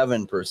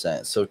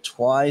 87%, so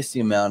twice the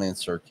amount in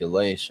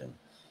circulation.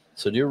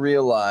 So do you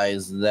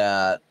realize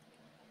that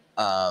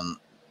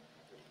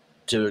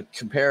to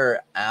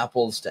compare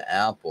apples to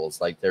apples,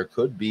 like there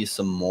could be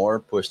some more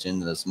pushed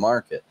into this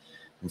market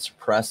and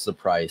suppress the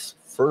price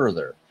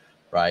further,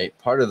 right?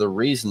 Part of the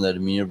reason that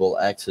Immutable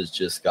X has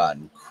just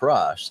gotten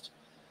crushed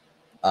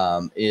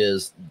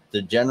is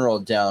the general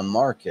down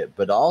market,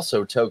 but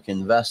also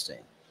token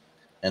vesting.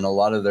 And a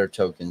lot of their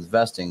tokens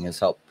vesting has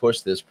helped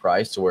push this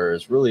price to where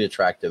it's really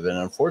attractive. And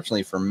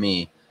unfortunately for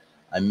me,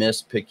 I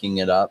missed picking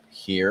it up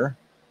here.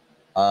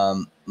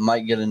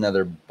 Might get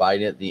another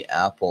bite at the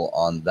apple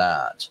on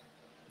that.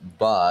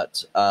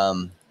 But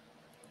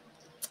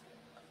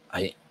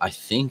I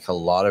think a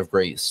lot of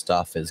great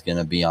stuff is going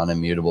to be on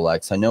Immutable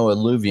X. I know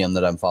Illuvium,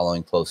 that I'm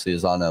following closely,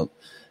 is on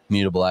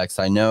Immutable X.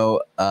 I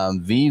know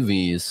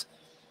VV's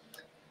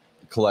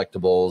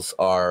collectibles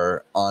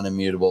are on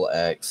Immutable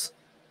X.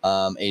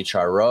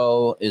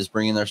 HRO is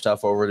bringing their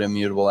stuff over to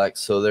Immutable X.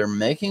 So they're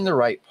making the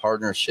right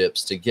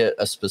partnerships to get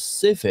a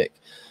specific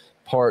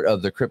part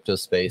of the crypto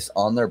space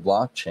on their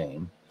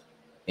blockchain.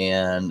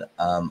 And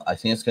I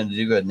think it's going to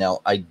do good.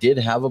 Now, I did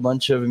have a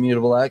bunch of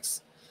Immutable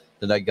X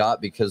that I got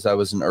because I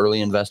was an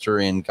early investor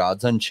in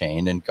Gods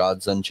Unchained, and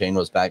Gods Unchained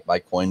was backed by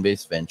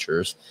Coinbase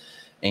Ventures.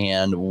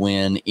 And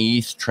when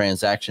ETH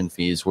transaction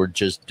fees were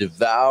just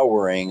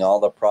devouring all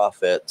the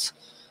profits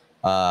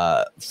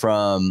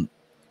from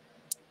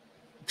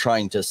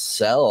trying to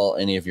sell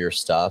any of your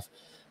stuff.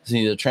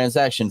 See, the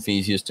transaction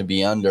fees used to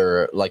be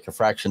under like a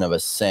fraction of a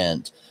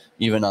cent,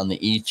 even on the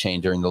ETH chain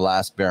during the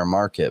last bear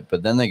market.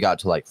 But then they got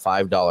to like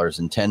 $5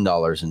 and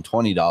 $10 and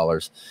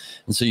 $20.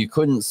 And so you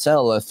couldn't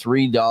sell a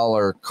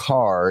 $3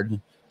 card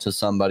to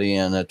somebody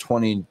and a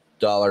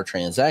 $20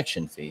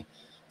 transaction fee.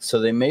 So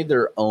they made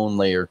their own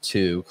layer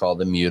 2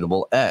 called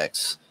Immutable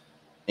X.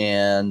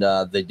 And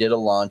they did a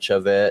launch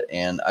of it.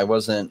 And I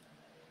wasn't,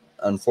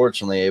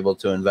 unfortunately, able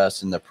to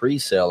invest in the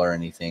pre-sale or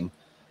anything,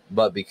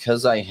 but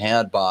because I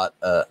had bought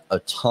a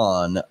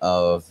ton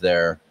of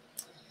their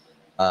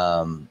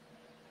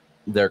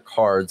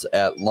cards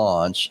at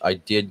launch, I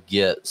did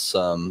get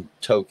some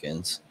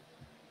tokens.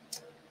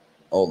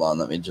 Hold on,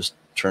 let me just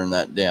turn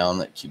that down.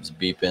 That keeps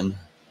beeping.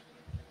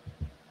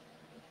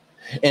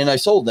 And I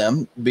sold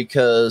them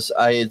because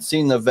I had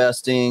seen the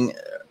vesting.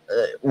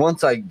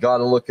 Once I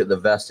got a look at the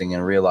vesting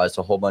and realized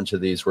a whole bunch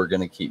of these were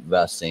going to keep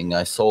vesting,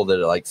 I sold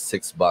it at like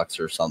 $6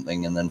 or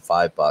something, and then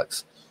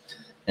 $5.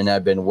 And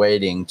I've been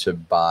waiting to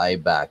buy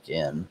back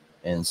in.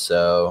 And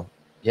so,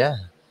 yeah,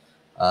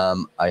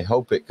 I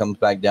hope it comes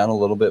back down a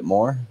little bit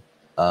more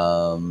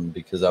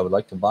because I would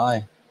like to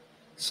buy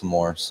some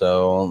more.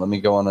 So let me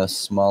go on a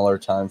smaller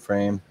time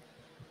frame,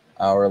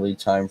 hourly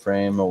time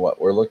frame of what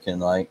we're looking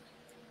like.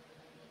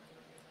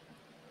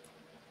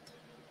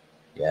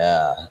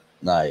 Yeah,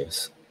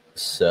 nice.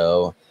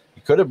 So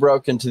it could have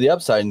broken to the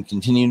upside and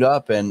continued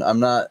up, and I'm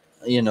not,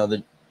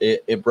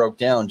 it broke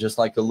down just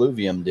like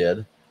Illuvium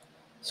did.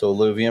 So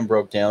Illuvium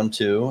broke down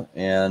too,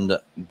 and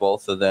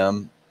both of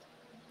them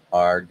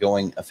are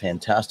going a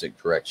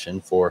fantastic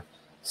direction for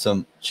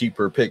some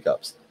cheaper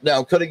pickups.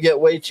 Now, could it get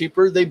way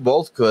cheaper? They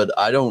both could.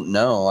 I don't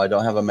know. I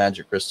don't have a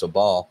magic crystal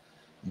ball,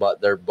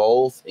 but they're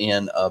both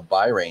in a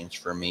buy range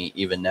for me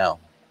even now.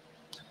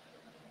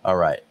 All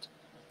right.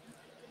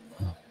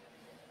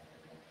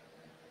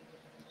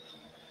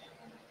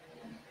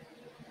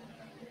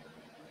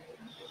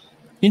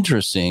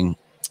 Interesting,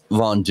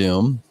 Von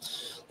Doom.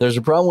 There's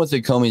a problem with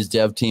the Comey's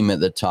dev team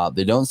at the top.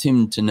 They don't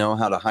seem to know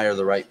how to hire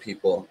the right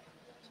people.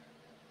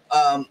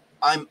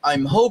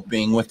 I'm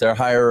hoping with their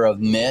hire of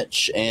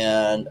Mitch,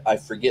 and I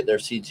forget their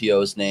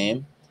CTO's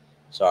name.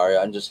 Sorry,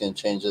 I'm just going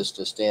to change this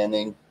to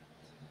standing.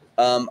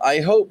 I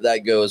hope that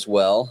goes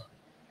well.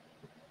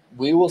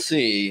 We will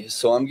see.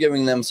 So I'm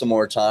giving them some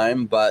more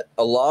time, but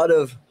a lot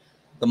of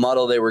the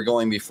model they were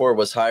going before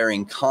was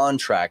hiring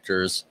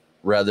contractors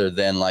rather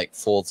than like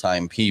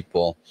full-time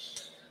people.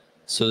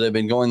 So they've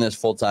been going this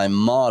full-time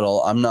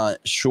model. I'm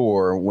not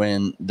sure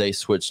when they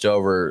switched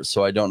over,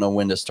 so I don't know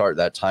when to start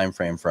that time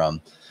frame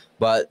from.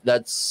 But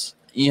that's,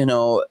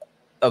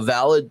 a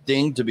valid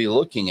thing to be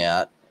looking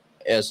at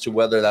as to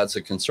whether that's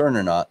a concern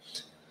or not.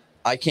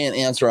 I can't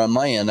answer on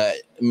my end.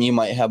 You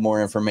might have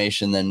more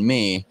information than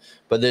me,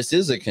 but this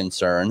is a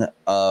concern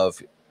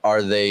of,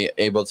 are they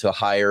able to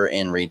hire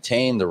and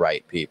retain the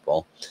right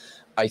people?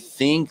 I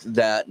think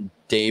that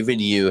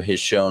David Yu has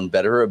shown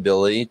better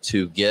ability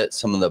to get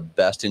some of the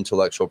best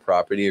intellectual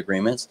property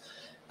agreements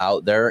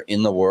out there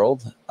in the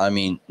world. I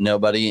mean,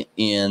 nobody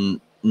in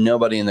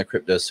the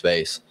crypto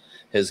space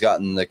has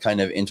gotten the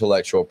kind of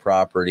intellectual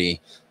property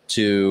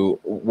to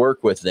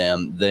work with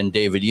them than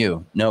David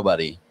Yu.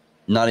 Nobody,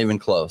 not even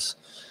close.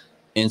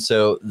 And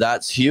so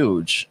that's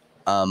huge.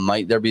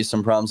 Might there be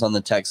some problems on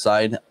the tech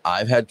side?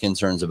 I've had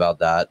concerns about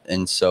that.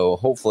 And so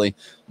hopefully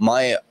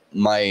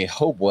my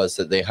hope was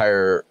that they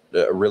hire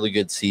a really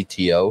good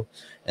CTO,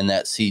 and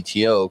that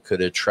CTO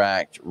could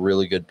attract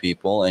really good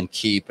people and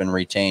keep and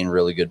retain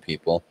really good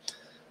people.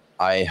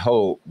 I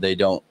hope they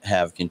don't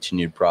have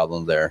continued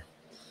problem there.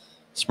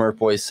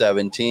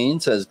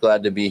 Smurfboy17 says,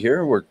 glad to be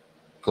here. We're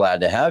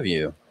glad to have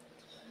you.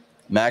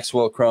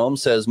 Maxwell Chrome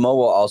says, Mo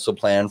will also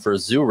plan for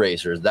Zoo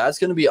Racers. That's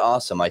going to be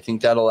awesome. I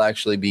think that'll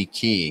actually be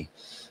key,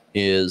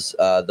 is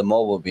the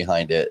mobile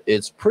behind it.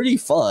 It's pretty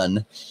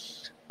fun.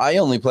 I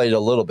only played a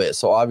little bit,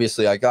 so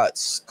obviously I got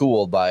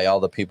schooled by all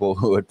the people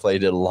who had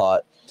played it a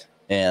lot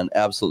and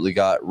absolutely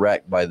got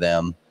wrecked by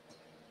them.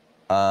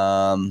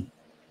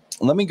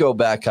 Let me go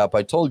back up.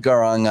 I told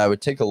Garang I would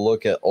take a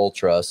look at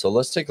Ultra, so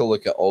let's take a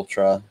look at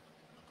Ultra.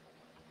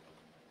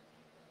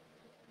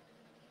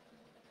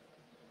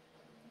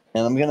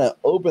 And I'm going to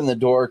open the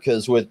door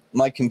because with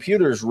my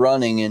computer's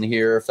running in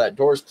here, if that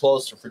door's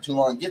closed for too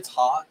long, it gets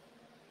hot.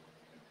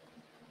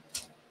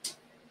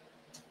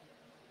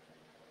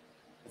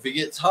 If it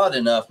gets hot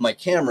enough, my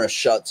camera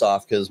shuts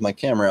off because my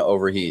camera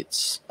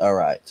overheats. All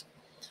right.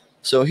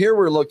 So here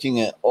we're looking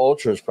at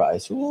Ultra's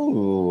price.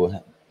 Ooh,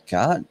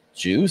 got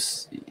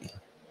juicy.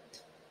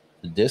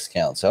 The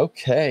discounts.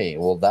 Okay,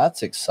 well,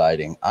 that's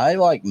exciting. I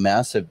like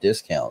massive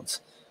discounts.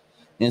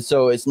 And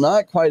so it's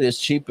not quite as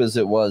cheap as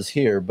it was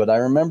here, but I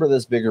remember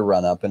this bigger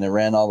run up, and it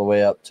ran all the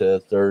way up to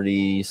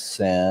 30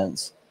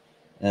 cents.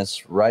 And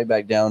it's right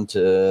back down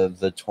to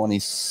the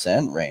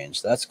 20-cent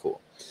range. That's cool.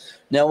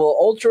 Now, will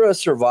Ultra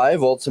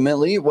survive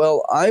ultimately?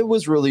 Well, I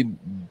was really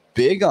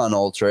big on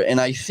Ultra,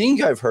 and I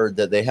think I've heard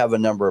that they have a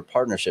number of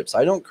partnerships.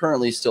 I don't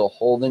currently still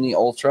hold any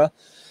Ultra,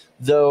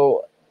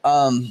 though.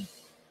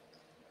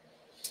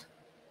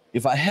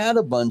 If I had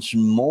a bunch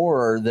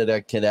more that I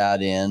could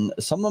add in,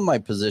 some of my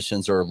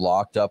positions are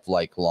locked up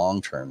like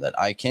long term that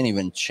I can't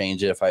even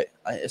change it. If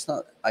it's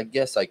not, I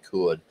guess I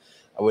could.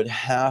 I would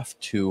have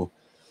to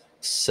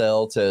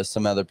sell to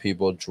some other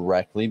people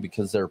directly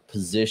because they're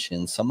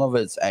positioned. Some of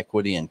it's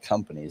equity in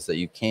companies that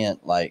you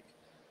can't like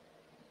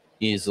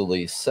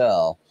easily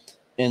sell.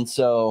 And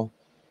so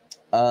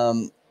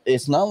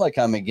it's not like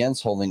I'm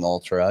against holding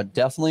Ultra.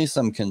 Definitely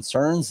some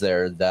concerns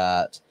there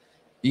that,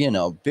 you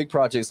know, big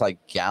projects like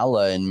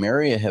Gala and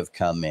Myria have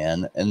come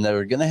in, and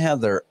they're going to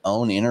have their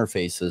own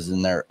interfaces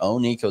and their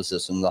own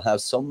ecosystem. They'll have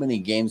so many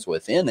games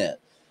within it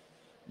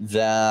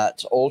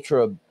that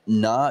Ultra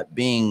not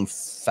being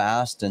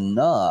fast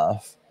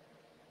enough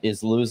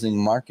is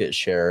losing market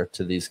share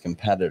to these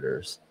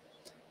competitors.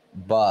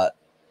 But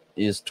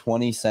is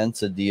 20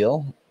 cents a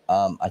deal?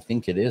 I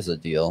think it is a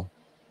deal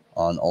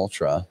on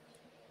Ultra.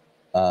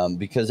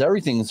 Because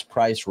everything's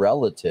price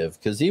relative.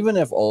 Because even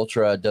if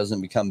Ultra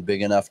doesn't become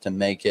big enough to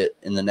make it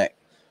in the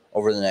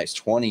over the next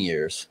 20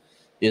 years,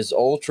 is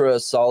Ultra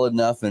solid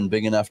enough and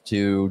big enough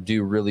to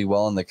do really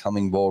well in the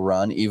coming bull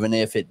run, even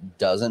if it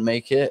doesn't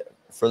make it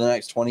for the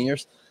next 20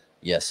 years?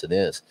 Yes, it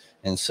is.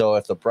 And so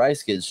if the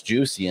price gets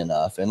juicy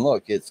enough, and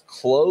look, it's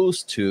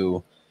close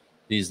to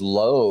these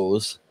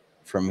lows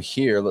from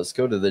here. Let's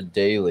go to the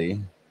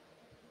daily.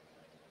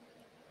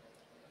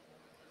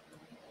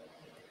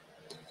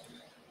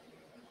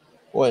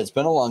 Boy, it's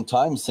been a long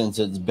time since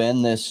it's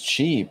been this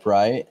cheap,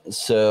 right?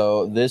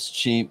 So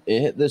it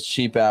hit this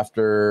cheap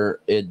after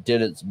it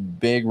did its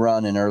big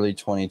run in early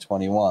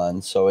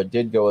 2021. So it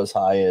did go as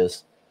high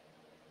as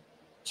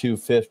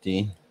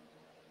 250.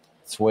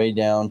 It's way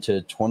down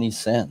to 20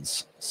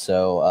 cents.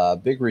 So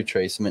big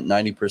retracement,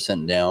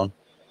 90% down.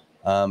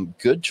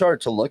 Good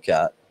chart to look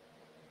at.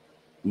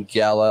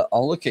 Gala,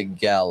 I'll look at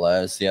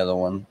Gala as the other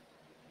one.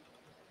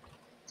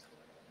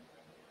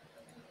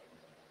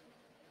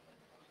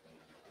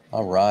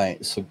 All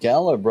right, so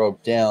Gala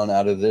broke down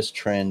out of this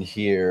trend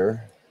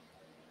here.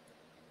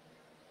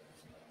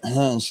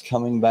 It's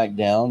coming back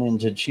down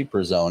into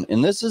cheaper zone.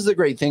 And this is the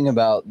great thing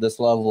about this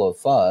level of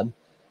FUD,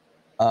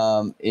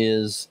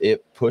 is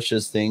it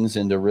pushes things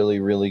into really,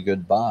 really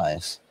good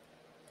buys.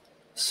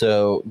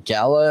 So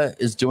Gala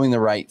is doing the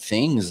right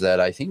things that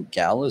I think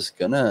Gala is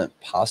going to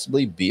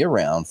possibly be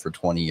around for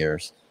 20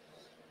 years.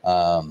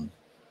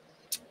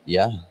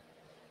 Yeah,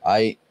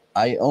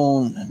 I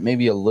own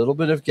maybe a little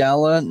bit of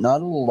Gala,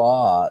 not a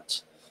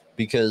lot,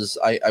 because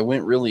I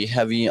went really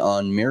heavy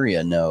on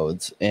Myria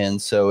nodes.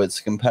 And so it's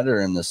a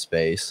competitor in this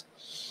space.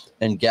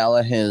 And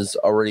Gala is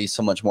already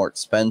so much more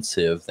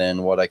expensive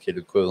than what I could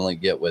equivalently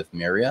get with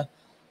Myria.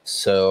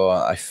 So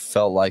I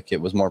felt like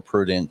it was more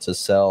prudent to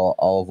sell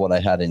all of what I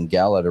had in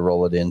Gala to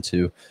roll it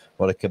into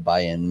what I could buy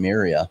in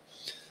Miria.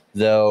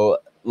 Though,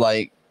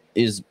 like,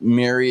 is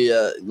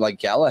Miria, like,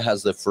 Gala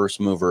has the first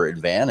mover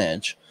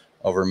advantage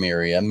over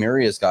Miria.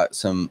 Miria's got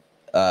some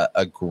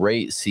a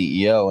great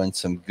CEO and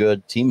some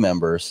good team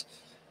members,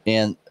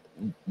 and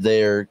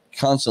they're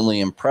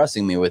constantly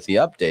impressing me with the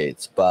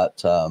updates,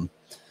 but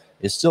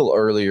it's still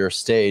earlier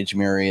stage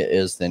Miria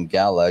is than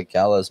Gala.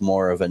 Gala is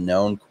more of a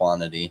known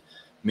quantity.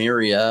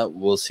 Miria,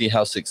 we'll see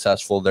how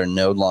successful their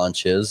node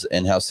launch is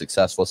and how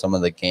successful some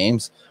of the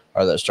games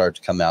are that start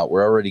to come out.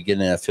 We're already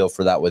getting a feel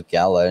for that with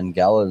Gala, and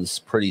Gala is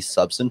pretty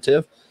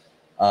substantive,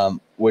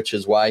 which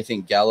is why I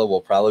think Gala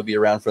will probably be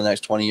around for the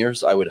next 20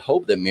 years. I would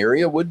hope that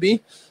Miria would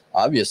be.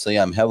 Obviously,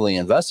 I'm heavily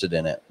invested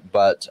in it,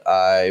 but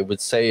I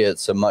would say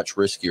it's a much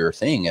riskier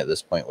thing at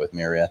this point with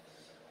Miria.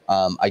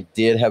 I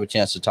did have a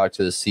chance to talk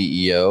to the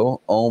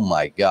CEO. Oh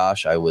my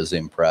gosh, I was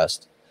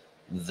impressed.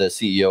 The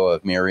CEO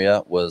of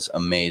Miria was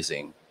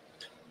amazing.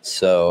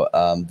 So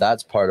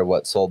that's part of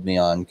what sold me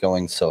on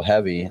going so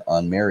heavy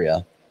on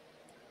Miria.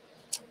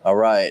 All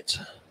right.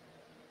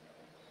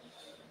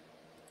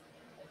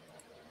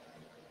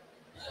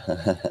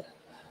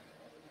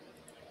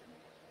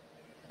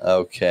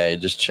 Okay,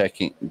 just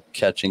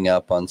catching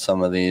up on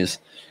some of these.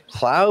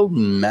 Cloud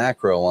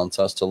Macro wants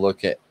us to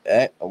look at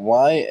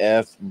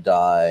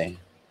YF-DAI.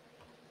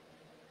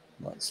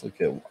 Let's look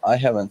at, I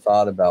haven't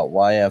thought about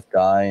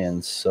YF-DAI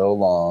in so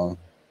long.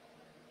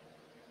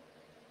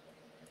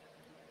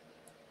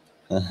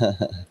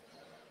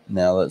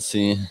 Now let's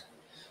see.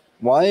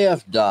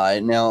 YF-DAI.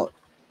 Now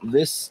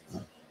this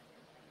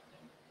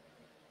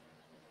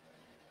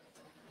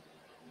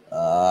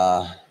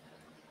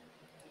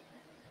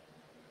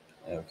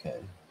okay.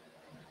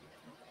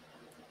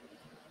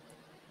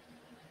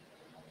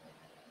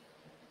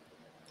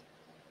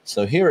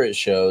 So here it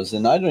shows,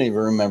 and I don't even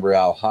remember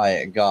how high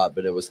it got,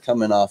 but it was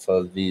coming off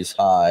of these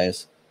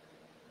highs.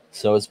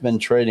 So it's been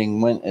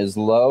trading, went as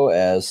low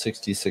as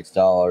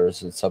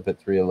 $66. It's up at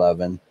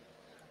 311.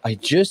 I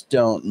just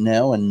don't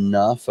know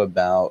enough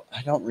about,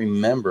 I don't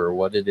remember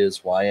what it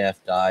is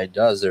YF-DAI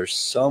does. There's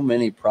so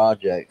many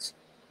projects.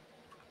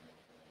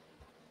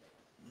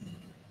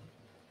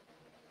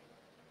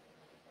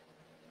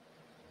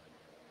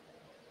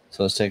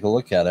 So let's take a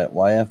look at it.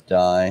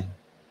 YF-DAI.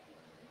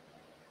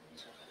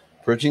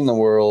 Bridging the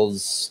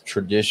world's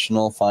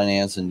traditional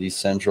finance and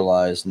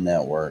decentralized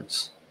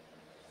networks.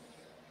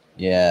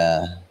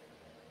 Yeah.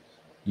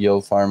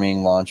 Yield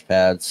farming,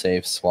 launchpad,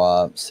 safe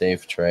swap,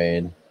 safe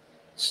trade,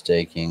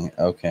 staking.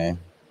 Okay.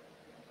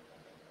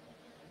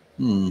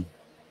 I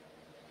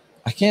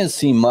can't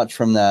see much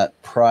from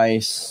that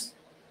price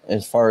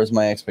as far as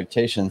my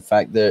expectation. In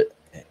fact, that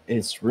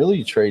it's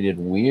really traded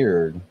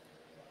weird.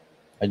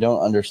 I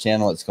don't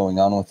understand what's going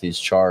on with these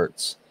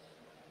charts.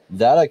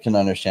 That I can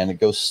understand.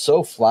 It goes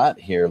so flat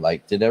here.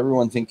 Like, did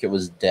everyone think it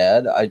was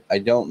dead? I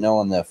don't know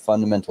on the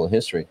fundamental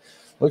history.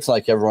 Looks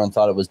like everyone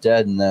thought it was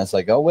dead, and then it's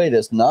like, oh, wait,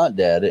 it's not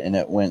dead. And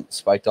it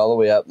spiked all the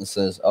way up and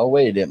says, oh,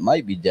 wait, it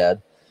might be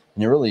dead.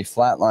 And it really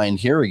flatlined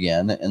here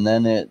again, and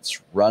then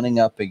it's running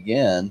up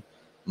again.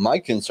 My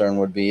concern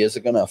would be, is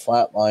it going to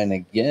flatline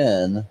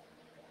again?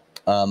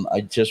 I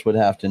just would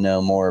have to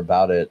know more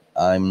about it.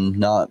 I'm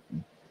not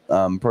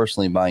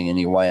personally buying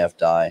any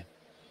YF-DAI.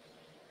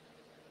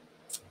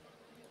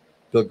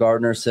 Bill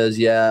Gardner says,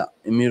 yeah,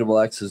 Immutable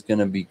X is going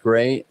to be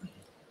great.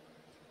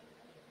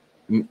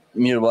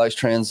 Immutable X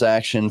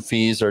transaction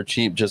fees are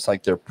cheap, just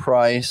like their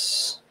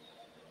price.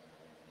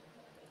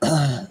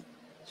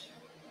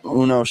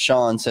 Uno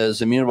Sean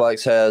says, Immutable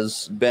X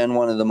has been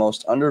one of the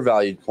most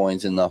undervalued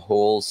coins in the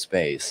whole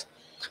space.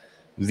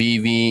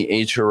 VV,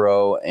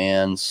 HRO,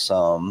 and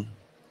some.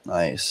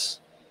 Nice.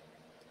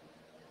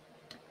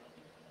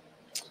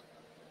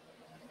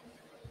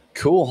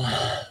 Cool.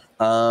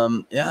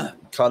 Yeah,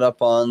 caught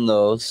up on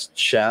those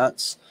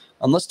chats.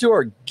 Let's do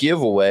our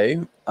giveaway.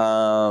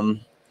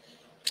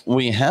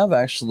 We have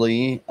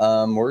actually,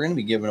 we're going to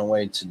be giving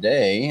away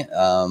today,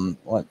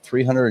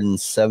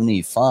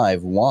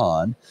 375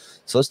 WON.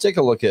 So let's take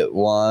a look at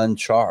WON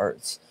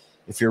charts.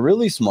 If you're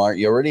really smart,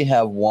 you already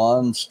have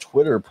WON's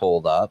Twitter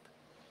pulled up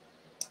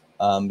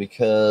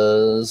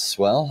because,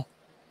 well,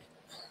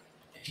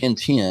 hint,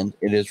 hint,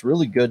 it is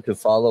really good to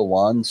follow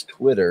WON's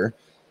Twitter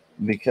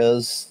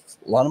because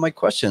a lot of my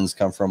questions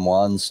come from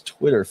Juan's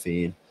Twitter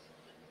feed.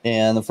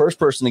 And the first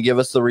person to give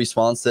us the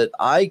response that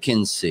I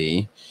can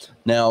see.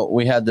 Now,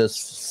 we had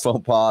this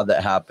faux pas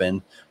that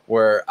happened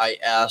where I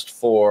asked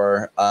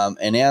for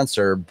an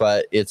answer,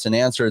 but it's an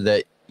answer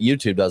that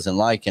YouTube doesn't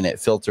like, and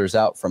it filters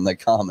out from the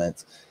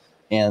comments.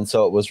 And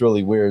so it was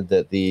really weird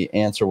that the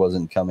answer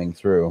wasn't coming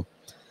through.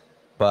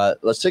 But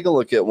let's take a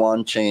look at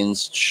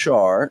OneChain's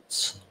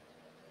charts.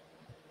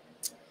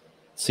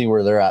 See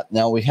where they're at.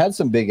 Now, we had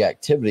some big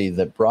activity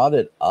that brought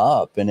it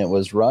up, and it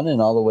was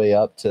running all the way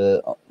up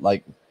to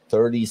like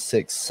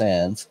 36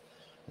 cents.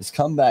 It's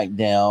come back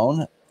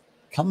down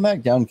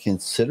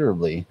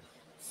considerably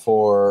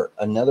for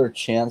another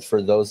chance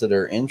for those that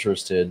are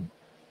interested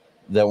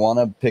that want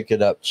to pick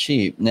it up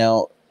cheap.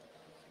 Now,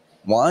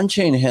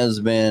 OneChain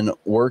has been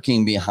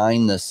working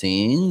behind the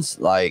scenes,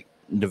 like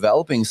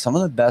developing some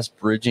of the best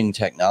bridging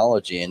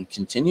technology and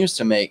continues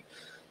to make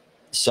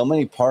so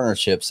many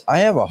partnerships. I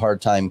have a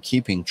hard time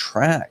keeping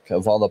track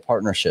of all the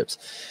partnerships.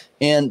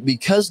 And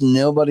because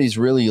nobody's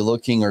really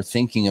looking or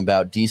thinking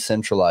about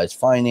decentralized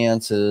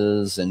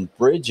finances and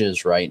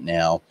bridges right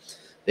now,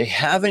 they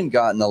haven't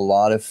gotten a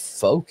lot of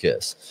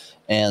focus.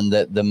 And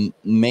that the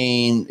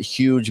main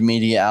huge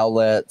media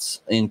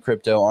outlets in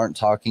crypto aren't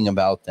talking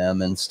about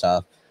them and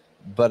stuff.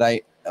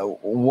 But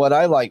what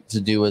I like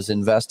to do is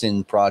invest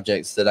in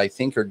projects that I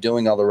think are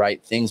doing all the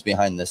right things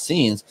behind the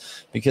scenes,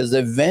 because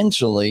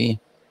eventually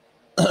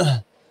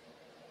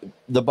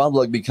the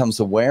public becomes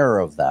aware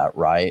of that,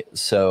 right?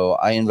 So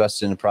I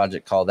invested in a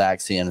project called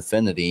Axie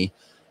Infinity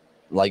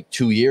like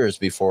 2 years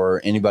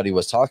before anybody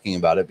was talking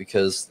about it,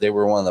 because they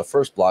were one of the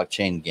first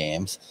blockchain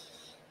games.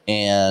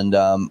 And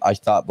I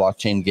thought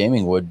blockchain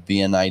gaming would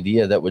be an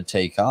idea that would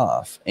take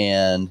off.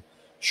 And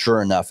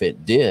sure enough,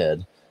 it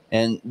did.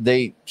 And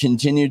they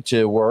continued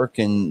to work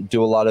and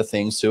do a lot of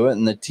things to it.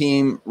 And the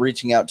team,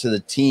 reaching out to the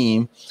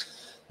team,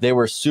 they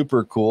were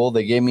super cool.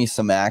 They gave me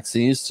some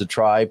Axies to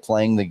try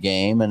playing the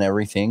game and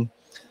everything.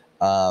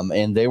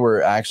 And they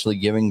were actually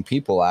giving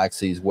people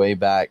Axies way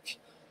back.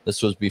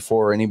 This was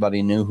before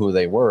anybody knew who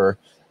they were,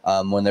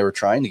 when they were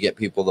trying to get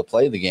people to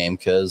play the game,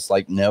 because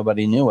like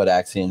nobody knew what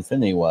Axie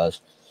Infinity was.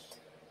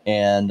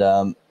 And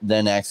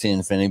then Axie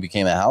Infinity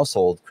became a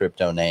household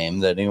crypto name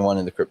that anyone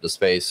in the crypto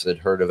space had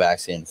heard of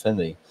Axie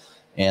Infinity,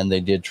 and they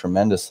did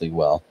tremendously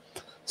well.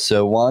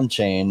 So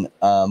OneChain,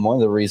 one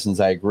of the reasons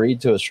I agreed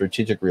to a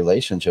strategic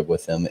relationship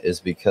with them is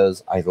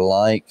because I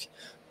like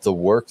the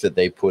work that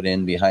they put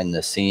in behind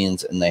the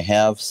scenes, and they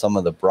have some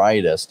of the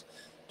brightest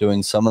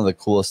doing some of the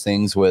coolest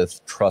things with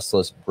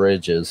trustless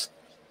bridges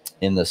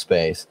in the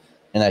space.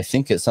 And I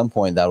think at some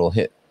point that will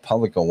hit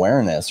public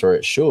awareness, or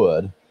it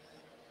should.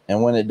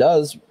 And when it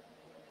does,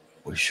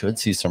 we should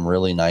see some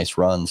really nice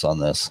runs on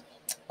this.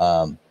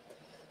 So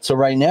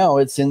right now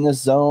it's in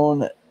this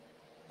zone.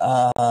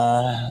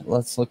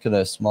 Let's look at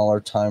a smaller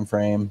time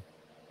frame.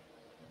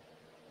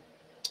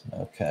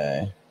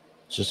 Okay,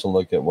 just a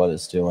look at what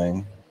it's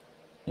doing.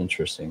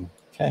 Interesting.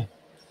 Okay,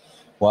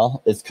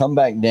 well, it's come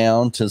back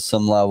down to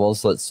some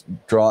levels. Let's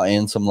draw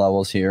in some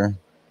levels here.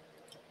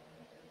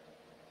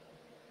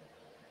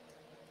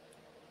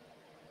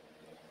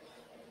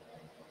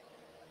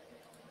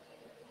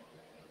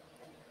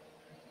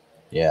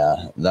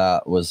 Yeah,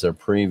 that was their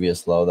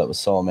previous low. That was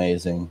so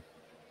amazing.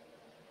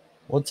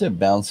 What's it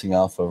bouncing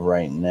off of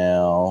right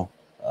now?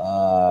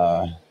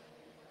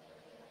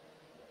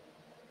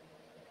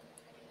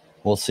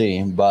 We'll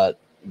see. But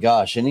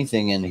gosh,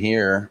 anything in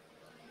here,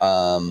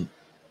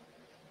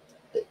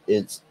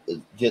 it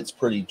gets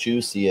pretty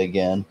juicy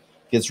again.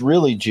 Gets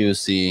really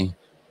juicy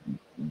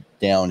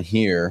down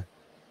here.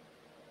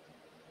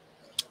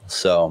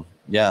 So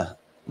yeah,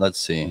 let's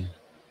see.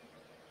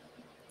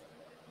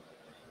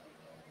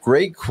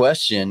 Great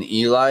question,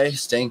 Eli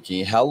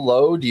Stanky. How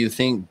low do you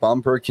think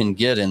Bumper can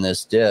get in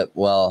this dip?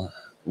 Well,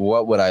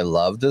 what would I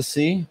love to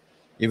see?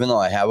 Even though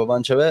I have a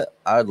bunch of it,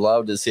 I'd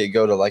love to see it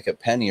go to like a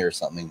penny or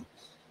something.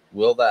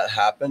 Will that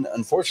happen?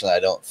 Unfortunately, I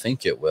don't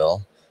think it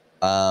will.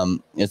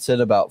 It's at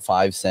about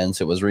 5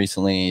 cents. It was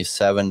recently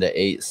 7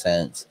 to 8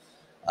 cents.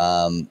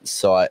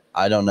 So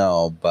I don't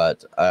know,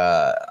 but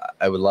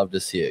I would love to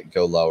see it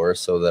go lower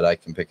so that I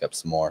can pick up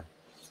some more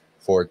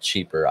for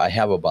cheaper. I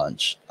have a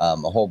bunch, a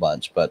whole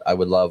bunch, but I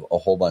would love a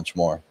whole bunch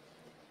more.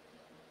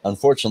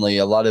 Unfortunately,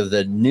 a lot of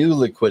the new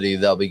liquidity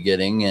they'll be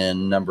getting in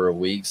a number of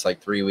weeks,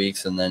 like 3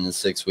 weeks, and then in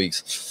 6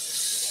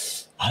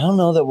 weeks, I don't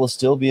know that we'll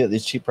still be at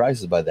these cheap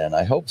prices by then.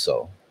 I hope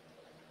so.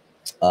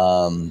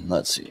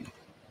 Let's see.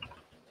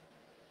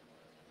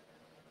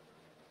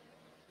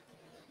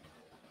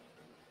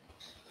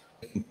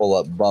 I can pull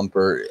up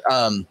Bumper.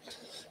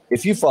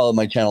 If you follow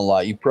my channel a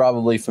lot, you're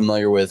probably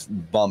familiar with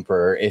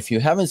Bumper. If you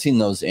haven't seen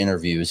those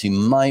interviews, you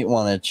might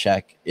want to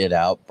check it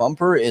out.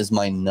 Bumper is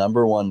my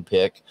 #1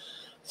 pick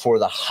for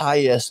the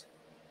highest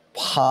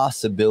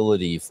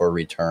possibility for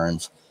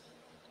returns.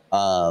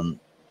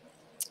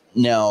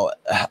 Now,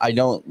 I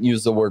don't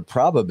use the word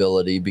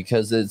probability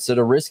because it's at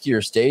a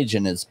riskier stage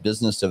in its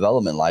business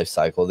development life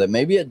cycle that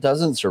maybe it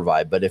doesn't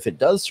survive. But if it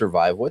does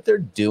survive, what they're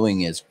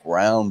doing is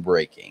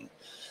groundbreaking.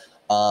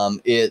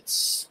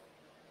 It's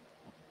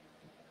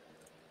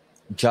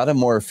got a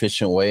more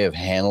efficient way of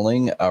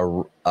handling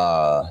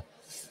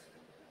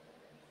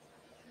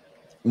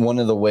one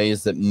of the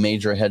ways that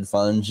major hedge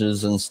funds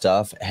and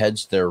stuff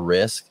hedge their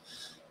risk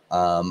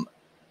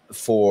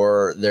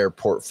for their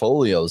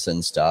portfolios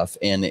and stuff,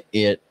 and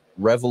it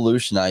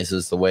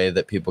revolutionizes the way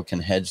that people can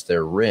hedge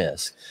their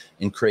risk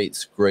and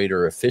creates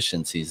greater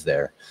efficiencies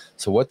there.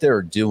 So what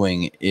they're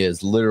doing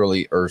is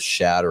literally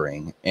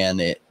earth-shattering,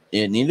 and it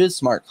needed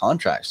smart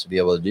contracts to be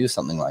able to do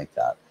something like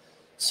that.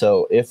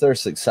 So if they're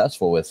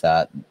successful with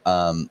that,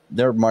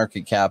 their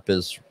market cap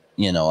is,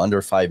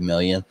 under 5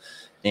 million.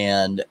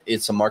 And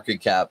it's a market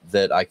cap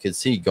that I could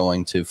see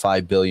going to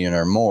 5 billion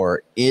or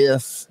more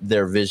if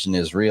their vision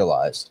is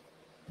realized.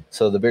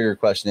 So the bigger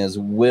question is,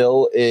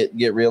 will it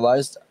get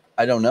realized?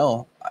 I don't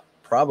know.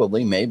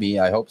 Probably,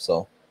 maybe. I hope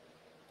so.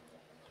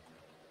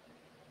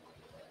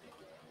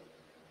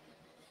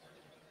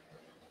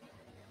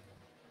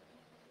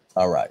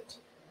 All right.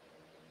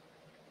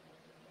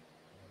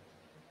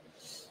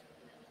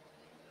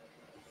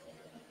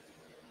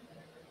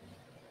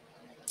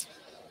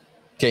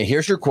 Okay,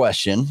 here's your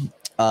question.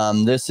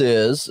 This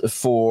is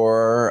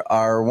for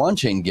our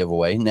one-chain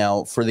giveaway.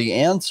 Now, for the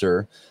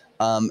answer,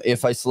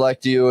 if I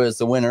select you as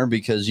the winner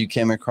because you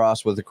came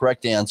across with the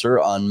correct answer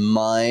on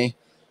my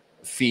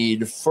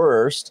feed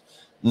first,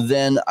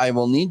 then I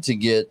will need to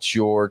get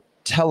your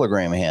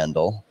Telegram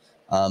handle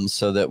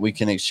so that we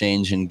can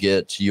exchange and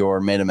get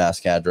your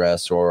MetaMask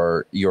address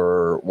or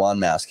your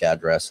OneMask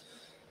address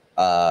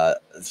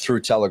through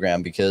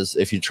Telegram, because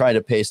if you try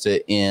to paste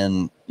it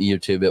in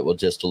YouTube, it will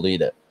just delete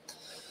it.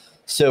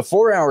 So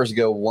 4 hours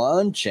ago,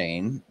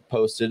 OneChain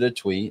posted a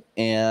tweet,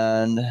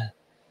 and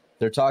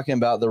they're talking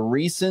about the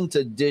recent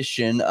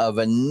addition of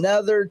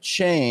another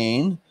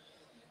chain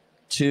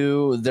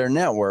to their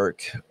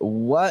network.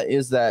 What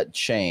is that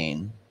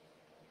chain?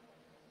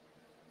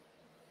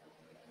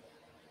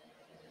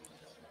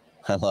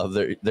 I love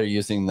they're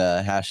using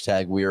the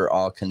hashtag "We're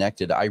all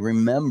connected." I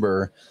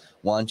remember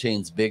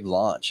OneChain's big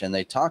launch, and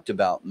they talked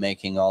about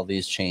making all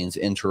these chains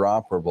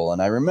interoperable.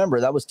 And I remember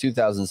that was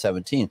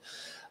 2017.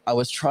 I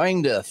was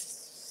trying to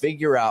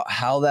figure out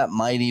how that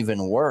might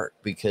even work,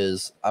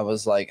 because I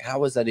was like,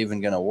 how is that even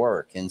going to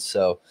work? And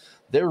so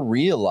they're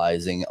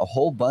realizing a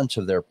whole bunch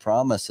of their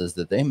promises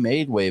that they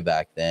made way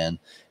back then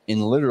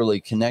in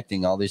literally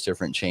connecting all these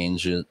different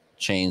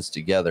chains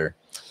together.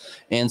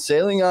 And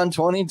sailing on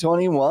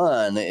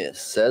 2021, it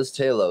says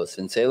Talos.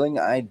 And sailing,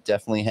 I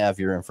definitely have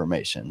your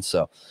information.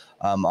 So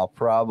I'll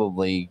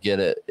probably get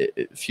it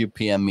if you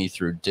PM me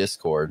through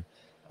Discord,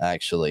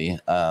 actually.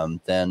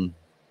 Then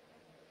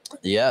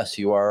yes,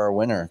 you are our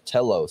winner.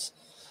 Talos.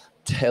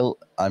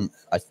 Talos.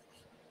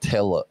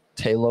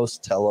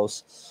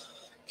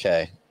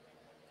 Okay.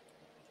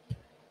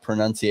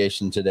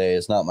 Pronunciation today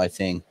is not my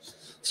thing.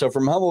 So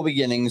from humble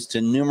beginnings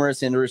to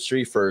numerous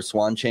industry firsts,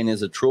 OneChain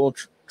is a true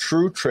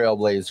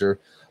trailblazer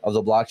of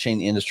the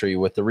blockchain industry.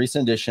 With the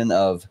recent addition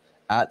of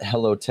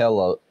Hello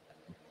Talos,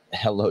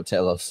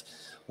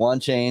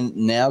 OneChain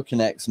now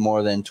connects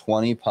more than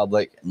 20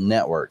 public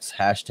networks.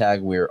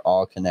 Hashtag we're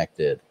all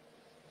connected.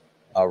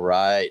 All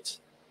right.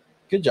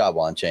 Good job,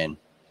 OneChain.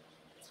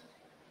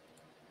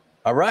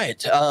 All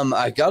right.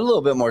 I got a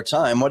little bit more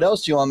time. What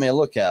else do you want me to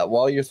look at?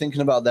 While you're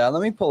thinking about that,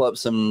 let me pull up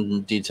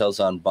some details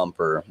on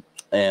Bumper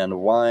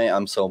and why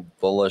I'm so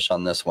bullish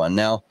on this one.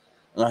 Now,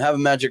 I don't have a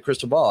magic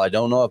crystal ball. I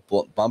don't know if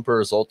Bumper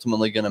is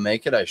ultimately going to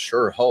make it. I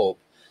sure hope.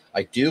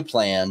 I do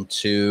plan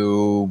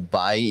to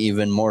buy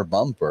even more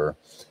Bumper.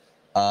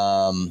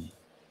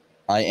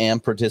 I am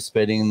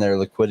participating in their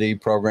liquidity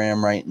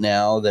program right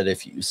now, that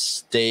if you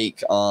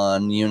stake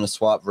on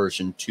Uniswap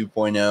version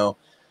 2.0,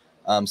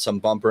 some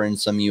Bumper and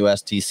some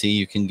USDC,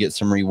 you can get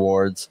some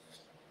rewards.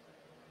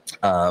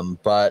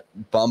 But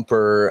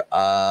Bumper,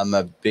 I'm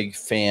a big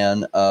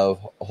fan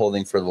of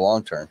holding for the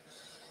long term.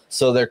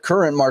 So their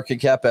current market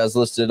cap, as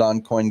listed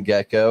on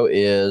CoinGecko,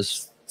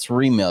 is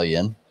 3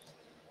 million.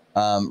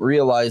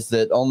 Realize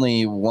that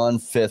only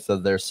 1/5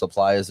 of their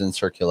supply is in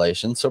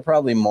circulation, so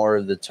probably more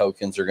of the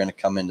tokens are going to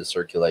come into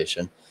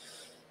circulation.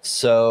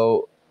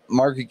 So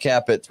market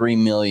cap at 3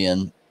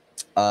 million.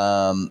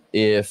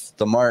 If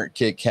the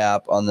market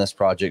cap on this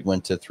project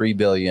went to 3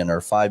 billion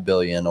or 5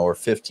 billion or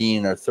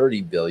 15 or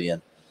 30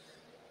 billion,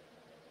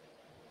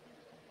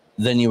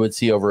 then you would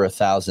see over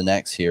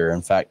 1,000x here.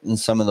 In fact, in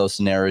some of those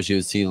scenarios, you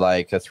would see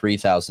like a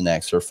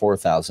 3,000x or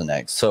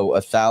 4,000x. So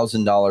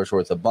 $1,000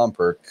 worth of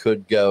Bumper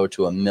could go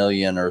to $1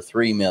 million or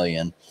 3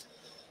 million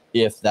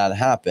if that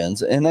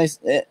happens. And it's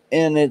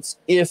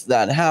if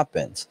that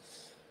happens,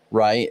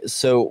 right?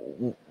 So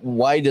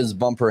why does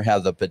Bumper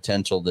have the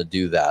potential to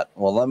do that?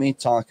 Well, let me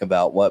talk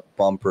about what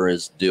Bumper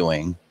is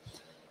doing.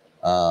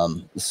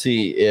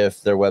 See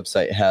if their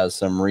website has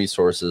some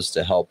resources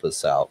to help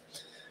us out.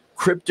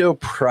 Crypto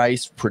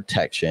price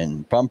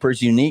protection.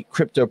 Bumper's unique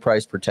crypto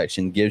price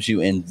protection gives you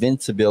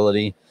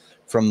invincibility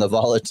from the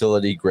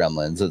volatility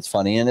gremlins. It's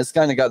funny, and it's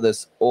kind of got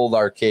this old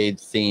arcade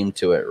theme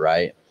to it,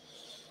 right?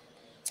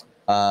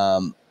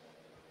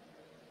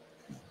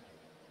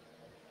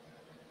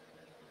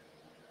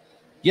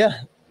 Yeah.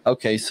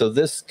 Okay, so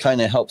this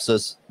kind of helps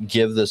us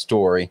give the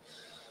story.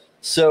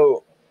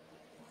 So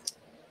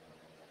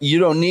you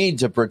don't need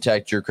to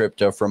protect your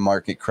crypto from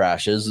market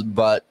crashes,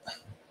 but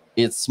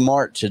it's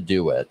smart to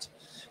do it.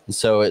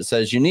 So it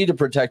says you need to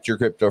protect your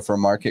crypto from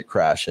market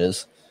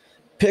crashes.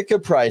 Pick a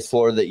price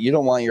floor that you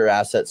don't want your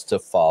assets to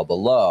fall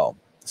below.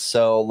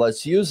 So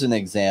let's use an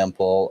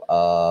example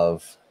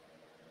of,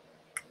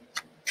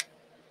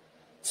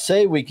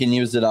 say we can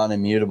use it on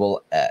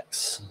Immutable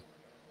X.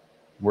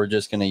 We're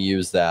just going to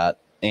use that.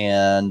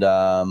 And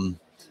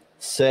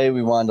say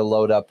we wanted to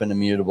load up an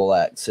Immutable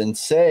X. And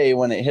say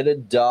when it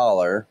hit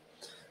 $1,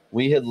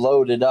 we had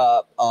loaded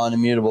up on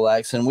Immutable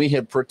X and we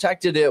had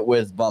protected it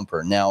with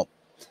Bumper. Now,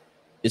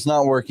 it's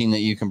not working that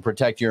you can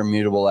protect your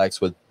Immutable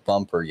X with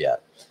Bumper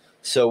yet.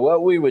 So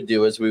what we would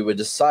do is we would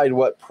decide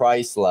what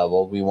price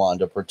level we wanted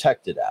to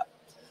protect it at.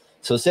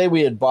 So say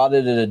we had bought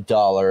it at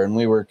 $1 and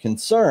we were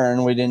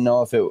concerned. We didn't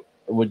know if it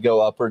would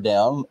go up or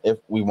down if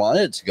we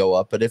wanted it to go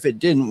up. But if it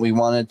didn't, we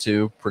wanted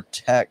to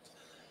protect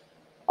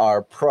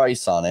our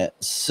price on it.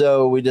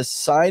 So we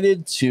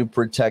decided to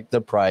protect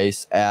the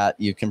price at,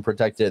 you can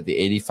protect it at the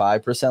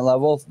 85%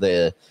 level,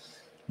 the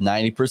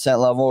 90%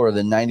 level, or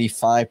the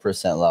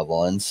 95%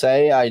 level. And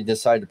say I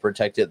decide to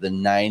protect it at the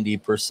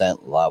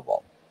 90%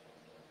 level.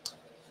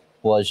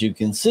 Well, as you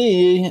can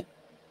see,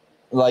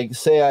 like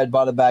say I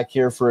bought it back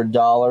here for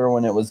 $1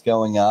 when it was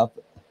going up.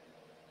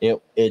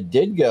 It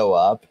did go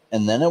up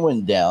and then it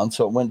went down.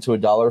 So it went to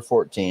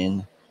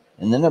 $1.14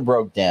 and then it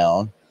broke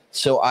down.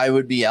 So I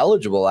would be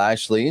eligible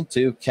actually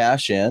to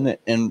cash in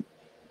and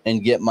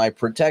get my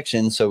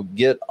protection. So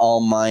get all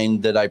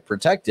mine that I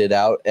protected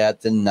out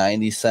at the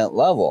 90-cent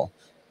level.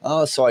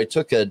 So I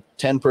took a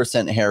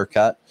 10%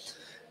 haircut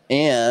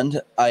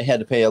and I had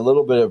to pay a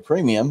little bit of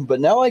premium, but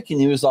now I can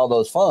use all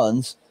those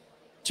funds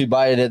to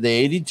buy it at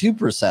the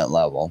 82%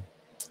 level.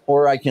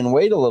 Or I can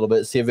wait a little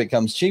bit, see if it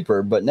comes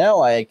cheaper. But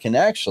now I can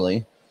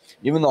actually,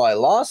 even though I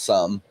lost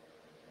some,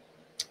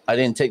 I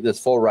didn't take this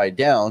full ride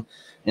down.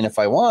 And if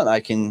I want, I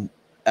can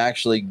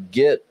actually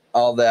get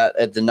all that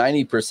at the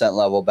 90%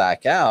 level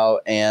back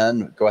out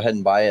and go ahead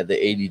and buy at the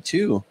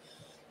 82%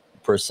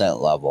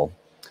 level.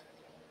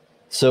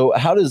 So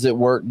how does it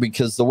work?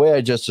 Because the way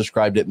I just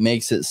described it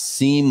makes it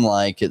seem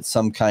like it's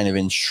some kind of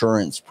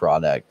insurance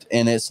product.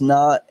 And it's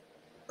not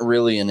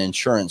really an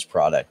insurance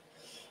product.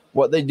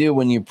 What they do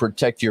when you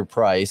protect your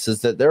price is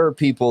that there are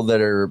people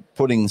that are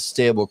putting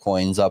stable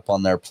coins up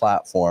on their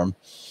platform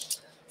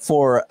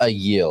for a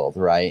yield,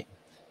 right?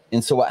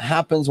 And so what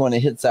happens when it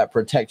hits that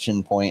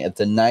protection point at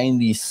the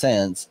 90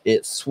 cents,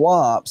 it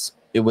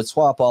would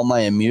swap all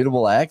my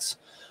immutable X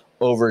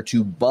over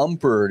to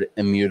bumpered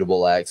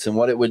immutable X. And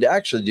what it would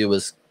actually do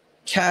is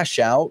cash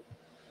out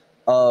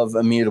of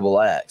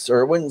immutable X, or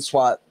it wouldn't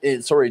swap.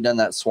 It's already done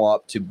that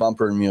swap to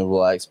bumpered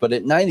immutable X, but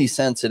at 90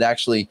 cents, it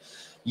actually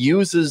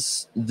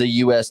uses the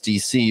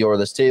USDC or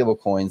the stable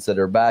coins that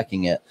are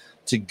backing it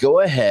to go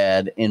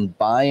ahead and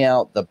buy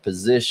out the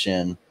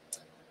position,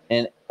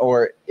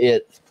 or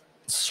it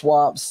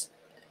swaps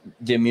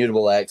the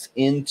immutable X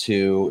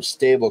into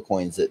stable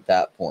coins at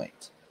that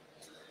point.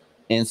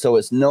 And so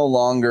it's no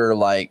longer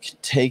like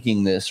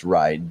taking this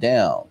ride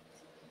down.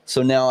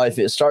 So now if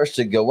it starts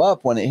to go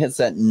up, when it hits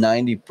that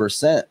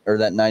 90% or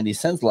that 90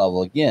 cents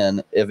level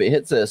again, if it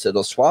hits this,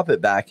 it'll swap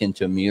it back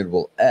into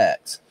immutable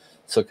X.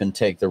 So it can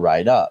take the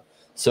ride up.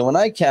 So when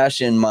I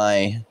cash in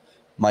my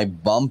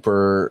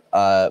bumper,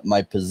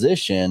 my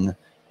position,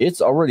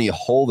 it's already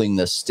holding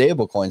the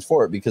stable coins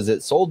for it because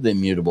it sold the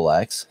immutable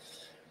X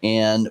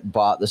and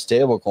bought the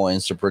stable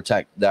coins to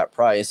protect that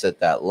price at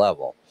that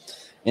level.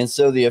 And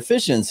so the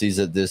efficiencies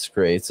that this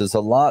creates is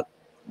a lot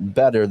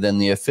better than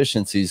the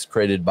efficiencies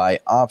created by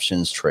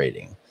options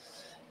trading,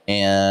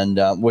 and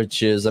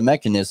which is a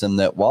mechanism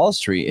that Wall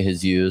Street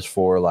has used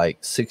for like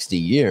 60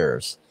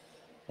 years.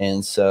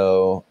 And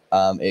so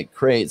it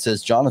creates,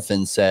 as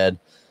Jonathan said,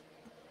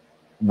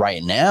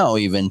 right now,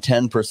 even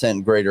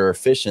 10% greater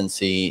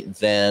efficiency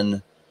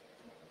than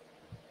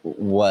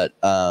what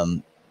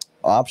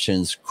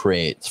options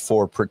creates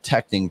for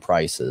protecting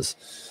prices.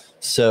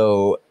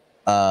 So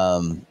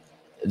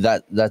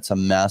that's a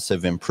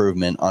massive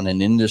improvement on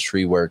an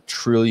industry where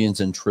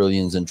trillions and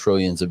trillions and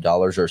trillions of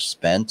dollars are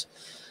spent.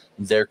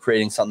 They're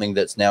creating something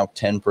that's now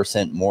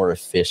 10% more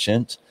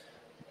efficient.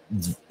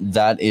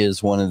 That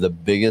is one of the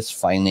biggest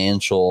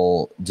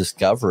financial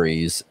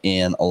discoveries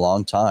in a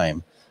long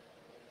time,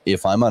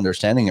 if I'm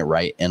understanding it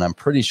right, and I'm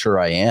pretty sure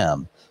I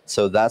am.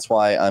 So that's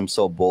why I'm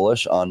so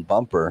bullish on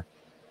Bumper.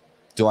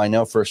 Do I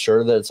know for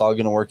sure that it's all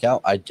going to work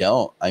out? I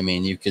don't. I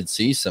mean, you could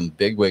see some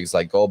bigwigs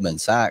like Goldman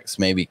Sachs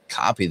maybe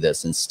copy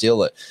this and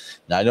steal it.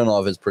 And I don't know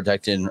if it's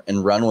protected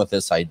and run with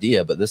this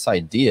idea, but this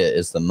idea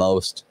is the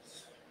most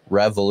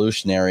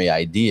revolutionary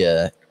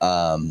idea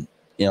in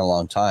a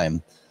long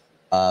time.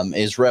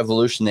 Is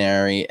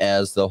revolutionary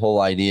as the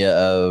whole idea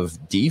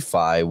of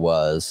DeFi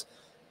was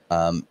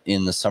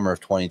in the summer of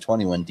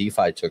 2020 when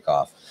DeFi took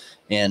off.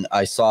 And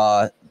I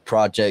saw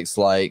projects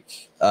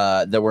like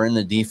that were in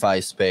the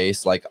DeFi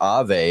space, like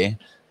Aave,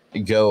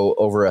 go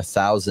over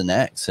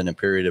 1,000x in a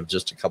period of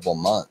just a couple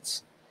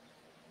months.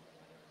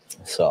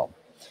 So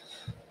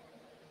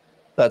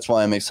that's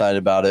why I'm excited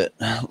about it.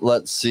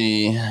 Let's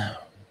see.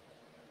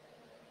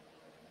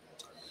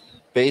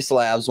 Base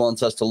Labs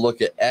wants us to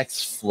look at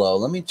Xflow.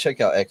 Let me check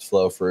out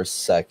Xflow for a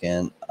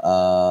second.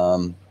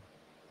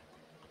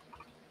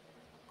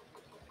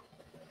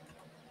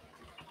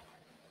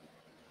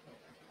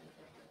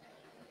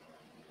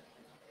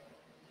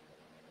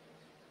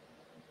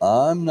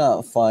 I'm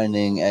not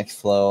finding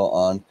Xflow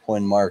on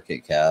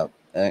CoinMarketCap.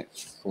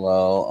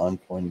 Xflow on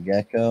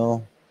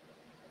CoinGecko.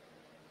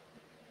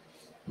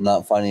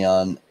 Not finding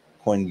on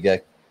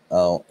CoinGecko.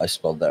 Oh, I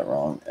spelled that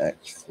wrong.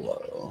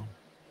 Xflow.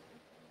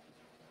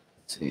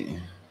 Let's see.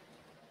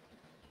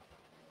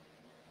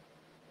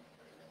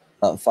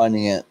 Not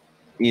finding it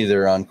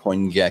either on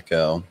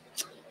CoinGecko.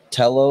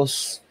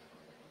 Telos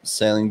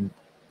selling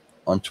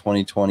on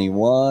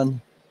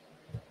 2021.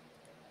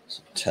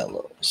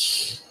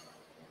 Telos.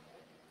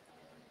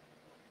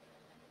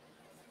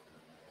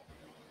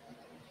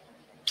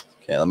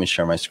 Okay, let me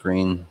share my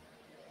screen.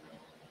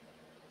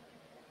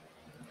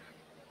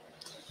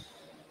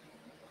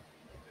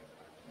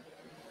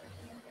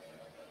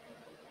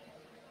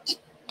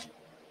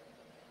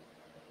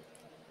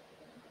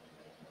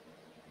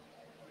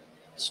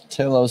 So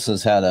Telos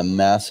has had a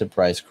massive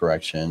price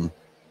correction.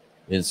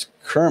 Its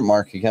current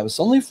market cap is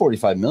only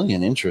 45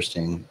 million.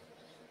 Interesting.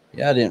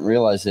 Yeah, I didn't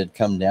realize it had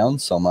come down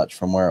so much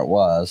from where it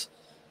was.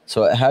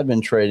 So it had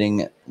been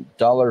trading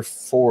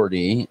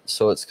 $1.40,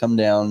 so it's come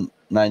down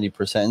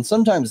 90%. And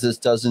sometimes this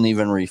doesn't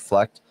even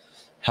reflect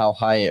how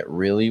high it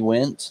really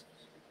went.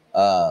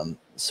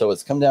 So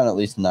it's come down at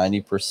least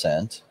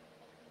 90%.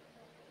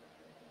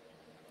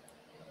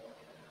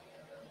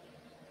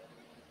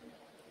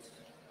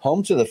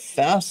 Home to the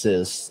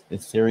fastest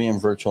Ethereum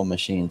virtual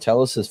machine.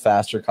 Telos is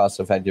faster,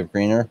 cost-effective,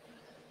 greener,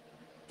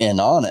 and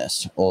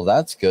honest. Well,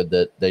 that's good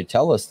that they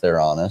tell us they're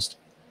honest.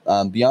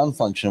 Beyond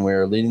function, we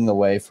are leading the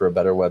way for a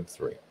better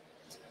Web3.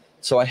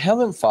 So I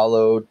haven't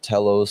followed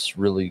Telos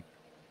really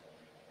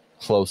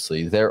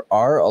closely. There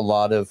are a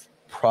lot of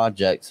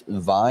projects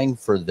vying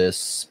for this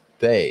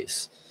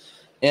space.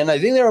 And I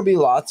think there will be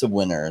lots of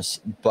winners.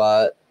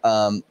 But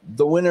the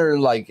winner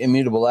like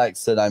Immutable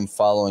X that I'm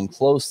following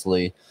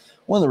closely,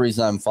 one of the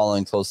reasons I'm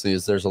following closely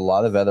is there's a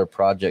lot of other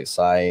projects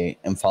I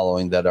am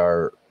following that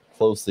are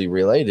closely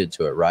related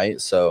to it, right?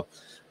 So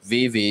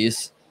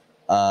VV's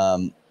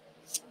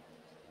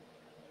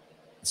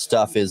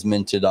stuff is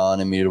minted on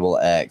Immutable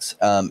X.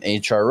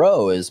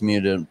 HRO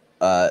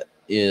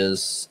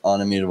is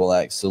on Immutable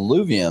X.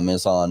 Illuvium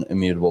is on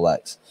Immutable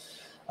X.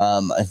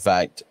 In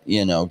fact,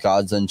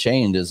 Gods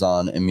Unchained is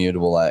on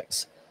Immutable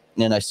X.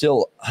 And I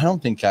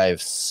don't think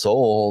I've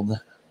sold.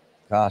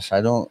 Gosh,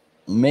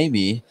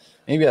 maybe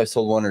I've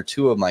sold one or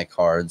two of my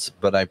cards,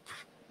 but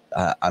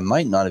I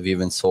might not have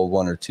even sold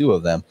one or two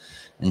of them,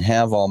 and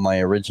have all my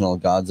original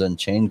Gods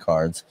Unchained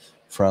cards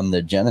from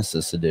the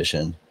Genesis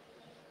edition.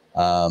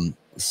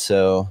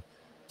 So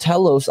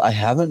Telos, I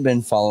haven't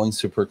been following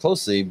super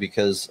closely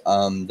because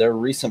their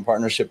recent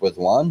partnership with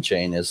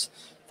LaunChain is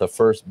the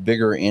first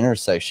bigger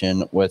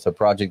intersection with a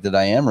project that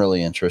I am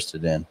really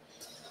interested in.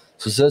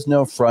 So it says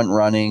no front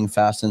running,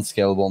 fast and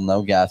scalable,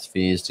 no gas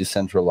fees,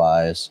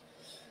 decentralized.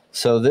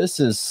 So this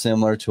is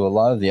similar to a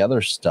lot of the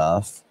other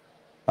stuff.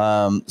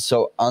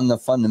 So on the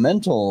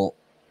fundamentals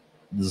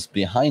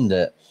behind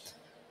it,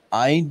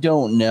 I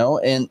don't know,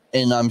 and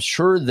I'm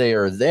sure they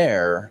are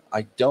there.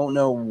 I don't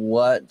know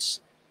what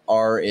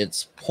are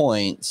its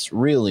points,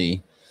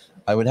 really.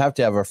 I would have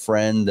to have a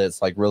friend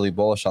that's like really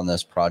bullish on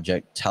this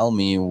project tell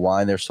me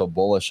why they're so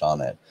bullish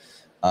on it,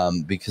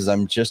 because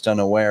I'm just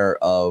unaware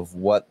of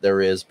what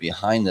there is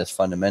behind this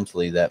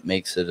fundamentally that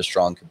makes it a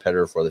strong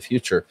competitor for the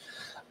future.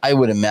 I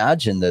would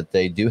imagine that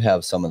they do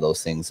have some of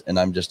those things, and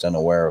I'm just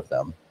unaware of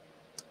them.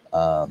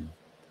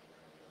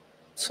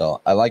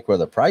 So I like where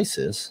the price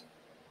is.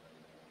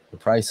 The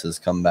prices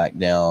come back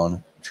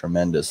down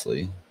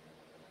tremendously.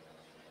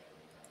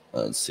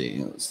 Let's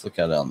see. Let's look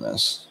at it on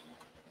this.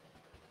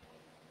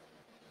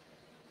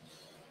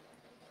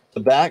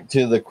 So back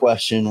to the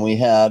question we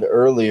had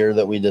earlier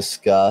that we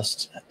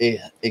discussed.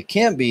 It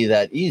can't be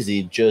that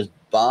easy just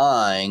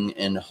buying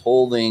and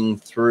holding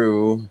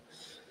through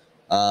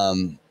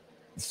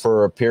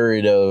for a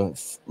period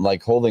of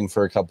like holding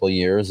for a couple of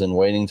years and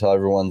waiting till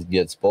everyone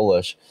gets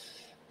bullish.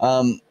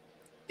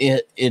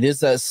 It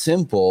is that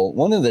simple.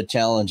 One of the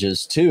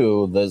challenges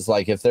too, that's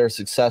like if they're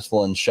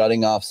successful in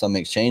shutting off some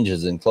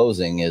exchanges and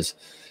closing, is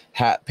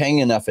paying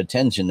enough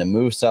attention to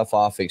move stuff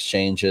off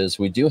exchanges.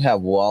 We do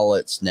have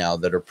wallets now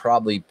that are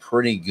probably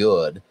pretty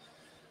good.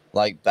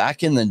 Like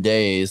back in the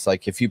days,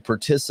 like if you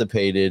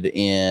participated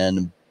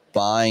in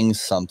buying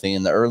something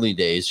in the early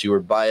days, you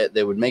would buy it,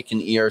 they would make an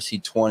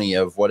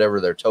ERC20 of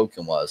whatever their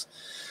token was.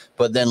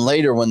 But then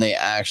later when they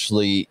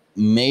actually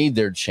made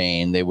their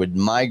chain, they would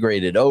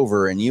migrate it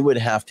over, and you would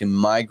have to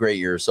migrate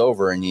yours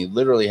over, and you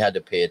literally had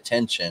to pay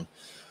attention,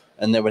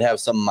 and they would have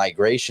some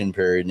migration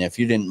period. And if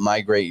you didn't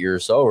migrate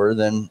yours over,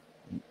 then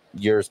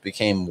yours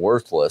became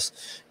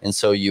worthless. And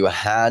so you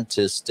had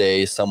to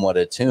stay somewhat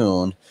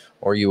attuned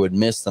or you would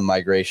miss the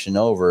migration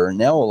over.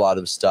 Now, a lot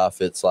of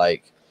stuff, it's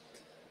like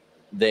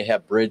they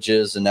have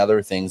bridges and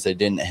other things they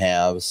didn't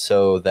have,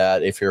 so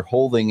that if you're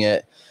holding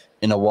it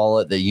in a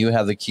wallet that you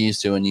have the keys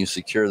to and you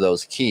secure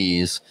those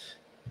keys,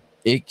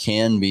 it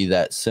can be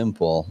that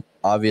simple.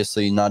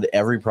 Obviously, not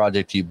every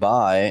project you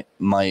buy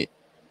might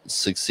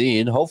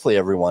succeed. Hopefully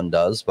everyone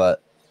does,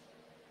 but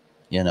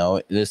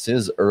this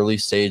is early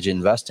stage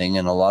investing,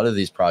 and a lot of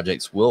these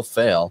projects will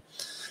fail.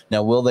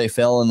 Now, will they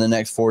fail in the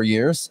next 4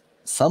 years?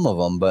 Some of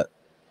them, but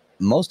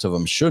most of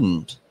them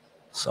shouldn't.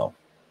 So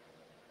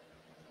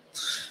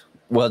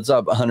what's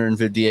up,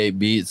 158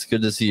 beats?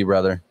 Good to see you,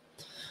 brother.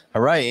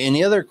 All right.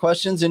 Any other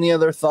questions? Any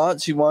other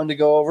thoughts you wanted to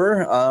go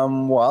over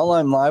while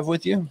I'm live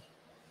with you?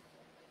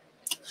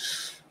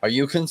 Are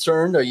you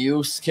concerned? Are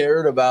you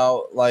scared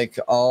about like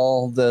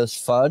all this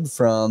FUD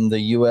from the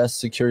U.S.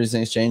 Securities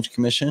and Exchange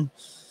Commission?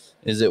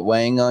 Is it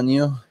weighing on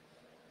you?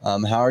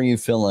 How are you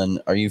feeling?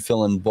 Are you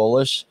feeling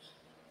bullish?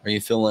 Are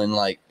you feeling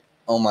like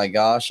oh my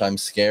gosh, I'm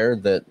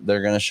scared that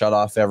they're going to shut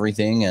off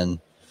everything and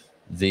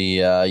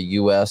the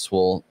US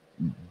will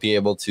be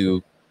able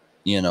to,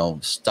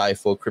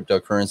 stifle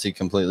cryptocurrency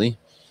completely.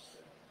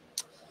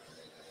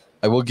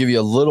 I will give you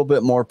a little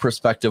bit more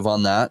perspective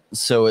on that.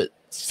 So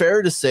it's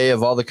fair to say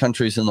of all the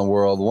countries in the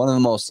world, one of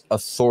the most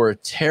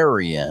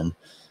authoritarian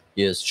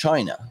is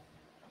China.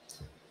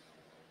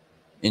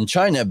 In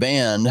China,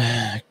 banned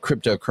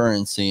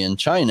cryptocurrency in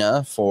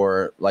China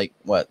for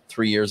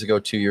 2 years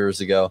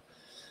ago.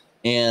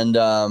 And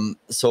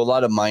so a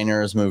lot of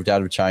miners moved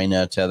out of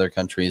China to other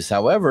countries.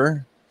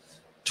 However,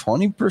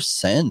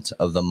 20%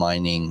 of the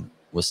mining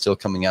was still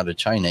coming out of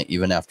China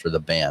even after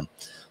the ban.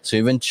 So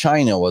even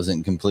China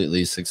wasn't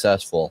completely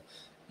successful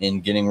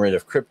in getting rid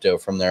of crypto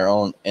from their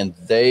own. And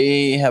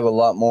they have a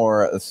lot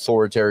more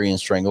authoritarian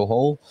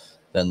stranglehold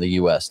than the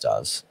US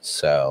does.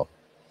 So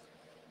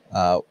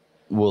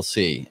we'll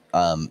see.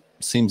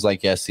 Seems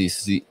like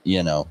SEC,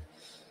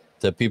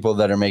 the people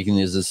that are making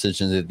these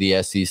decisions at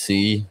the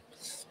SEC,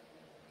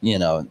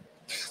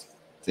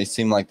 they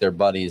seem like they're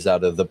buddies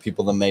out of the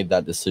people that made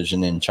that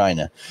decision in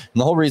China. And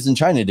the whole reason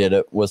China did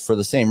it was for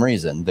the same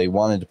reason. They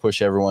wanted to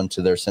push everyone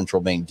to their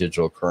central bank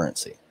digital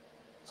currency.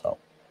 So,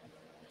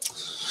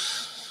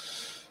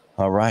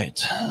 all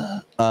right.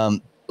 A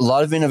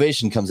lot of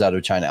innovation comes out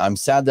of China. I'm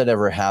sad that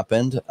ever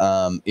happened.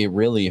 It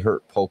really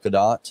hurt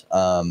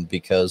Polkadot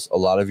because a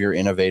lot of your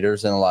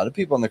innovators and a lot of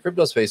people in the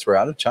crypto space were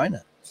out of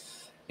China.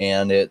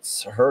 And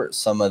it's hurt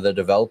some of the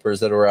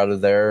developers that were out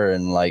of there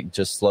and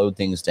just slowed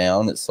things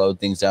down. It slowed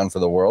things down for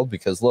the world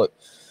because, look,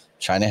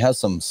 China has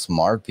some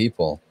smart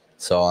people.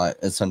 So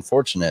it's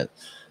unfortunate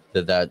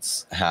that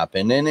that's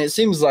happened. And it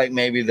seems like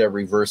maybe they're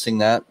reversing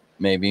that.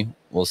 Maybe.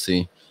 We'll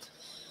see.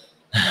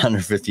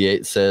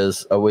 158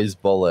 says, always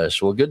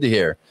bullish. Well, good to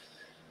hear.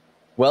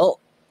 Well,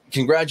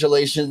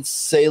 congratulations,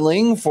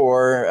 Sailing,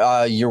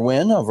 for your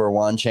win over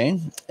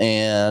Wanchain.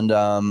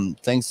 And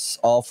thanks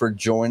all for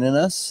joining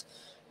us.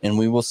 And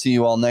we will see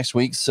you all next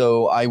week.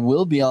 So I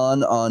will be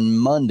on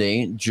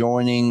Monday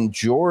joining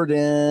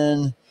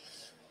Jordan.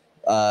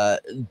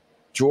 I'm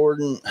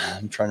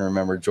trying to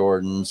remember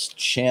Jordan's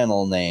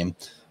channel name.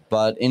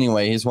 But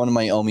anyway, he's one of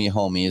my Omi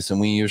homies. And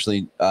we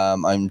usually,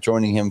 I'm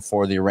joining him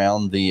for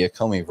around the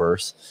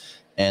Komiverse.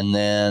 And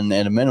then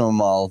at a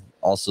minimum, I'll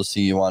also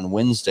see you on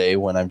Wednesday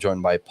when I'm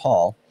joined by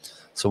Paul.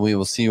 So we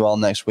will see you all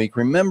next week.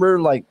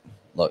 Remember,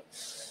 look.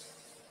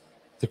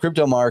 The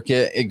crypto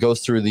market, it goes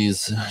through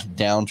these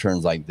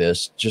downturns like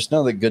this. Just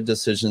know that good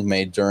decisions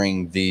made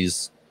during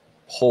these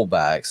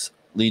pullbacks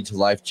lead to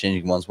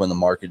life-changing ones when the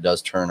market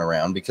does turn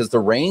around, because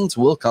the rains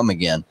will come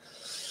again.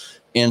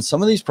 And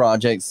some of these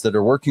projects that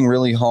are working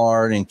really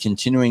hard and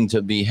continuing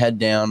to be head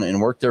down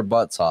and work their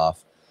butts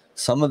off,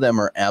 some of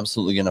them are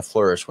absolutely going to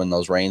flourish when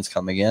those rains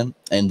come again.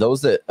 And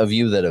those of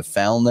you that have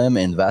found them,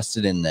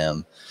 invested in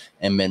them,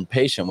 and been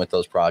patient with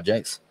those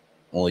projects,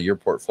 well, your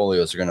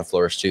portfolios are going to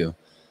flourish too.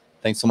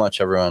 Thanks so much,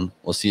 everyone.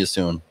 We'll see you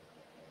soon.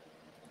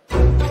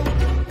 Came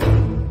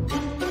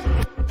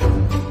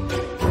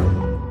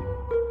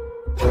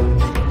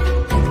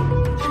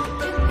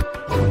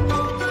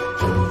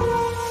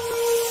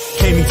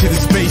into the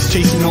space,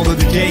 chasing all of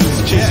the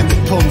gains, chasing the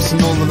pumps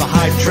and all of the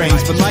hype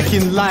trains. But like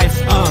in life,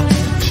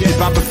 shit,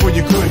 right before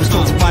you could, was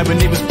told to buy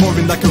when it was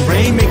pouring like a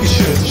rainmaker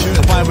should.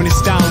 I buy when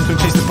it's down, don't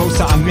chase the boats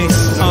that I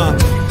miss,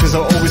 cause I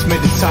always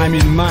make the time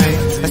in mind.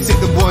 I take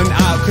the one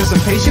out, cause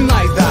I'm patient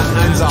like that,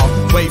 and I'll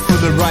wait for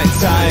the right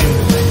time.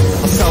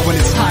 I'll sell when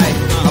it's high,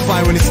 I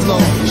buy when it's low.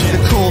 They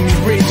call me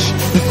rich,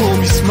 they call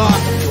me smart.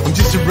 I'm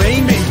just a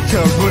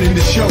rainmaker running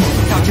the show.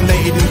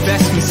 Calculated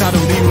investments, I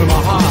don't lead with my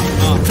heart.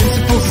 The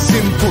principles are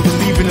simple, they're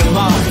leaving a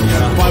mark.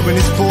 Buy when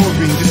it's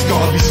boring, just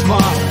gotta be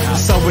smart. I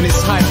sell when it's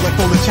hype, like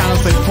all the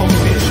channels they pump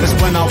it. That's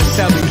when I was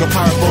selling, go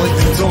parabolic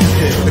and dump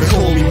it. They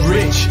call me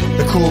rich,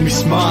 they call me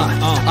smart.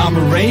 I'm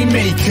a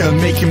rainmaker,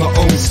 making my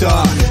own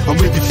start. I'm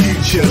with the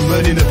future,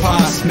 learning the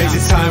past. Makes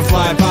the time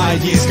fly by,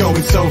 years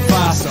going so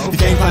fast. The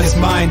game plan is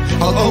mine,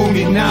 I'll own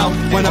it now.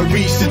 When I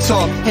reach the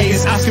top,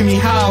 haters asking me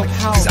how.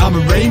 Cause I'm a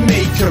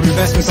rainmaker,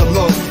 investments I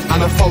love,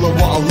 and I follow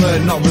what I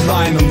learn, not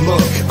relying on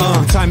luck.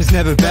 Time is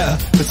never better,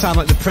 but time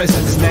like the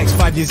present. This next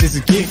 5 years is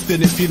a gift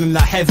and it's feeling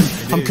like heaven.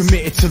 I'm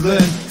committed to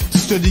learn,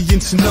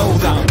 studying to know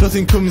that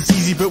nothing comes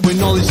easy, but with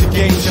knowledge the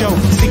game show.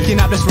 Sticking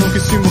out this road,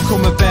 cause soon will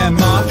come a bear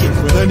market.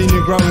 Learning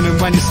and growing,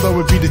 and when it's slow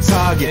will be the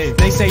target.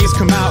 They say it's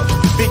come out,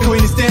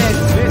 Bitcoin is dead.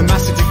 The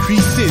massive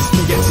decreases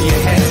can get to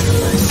your head.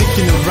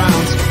 Sticking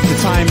around, the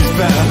time is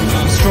better.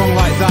 Strong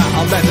like that,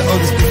 I'll let the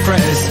others be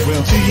fretters. 2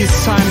 years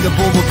time, the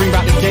ball will bring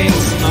back the gains.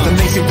 That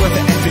makes it worth the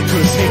effort,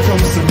 cause here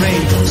comes the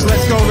rain. So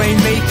let's go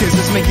rainmakers,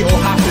 let's make it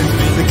all happen.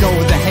 They go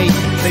with the hate,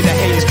 let the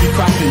haters be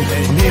crapping.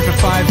 I'm here for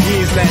 5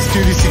 years, let's do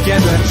this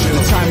together.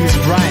 The time is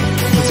right,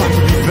 the time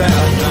could be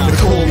better. They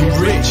call me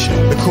rich,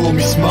 they call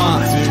me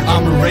smart.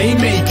 I'm a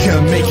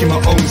rainmaker, making my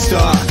own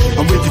start.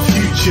 I'm with the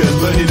future,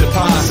 learning the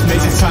past.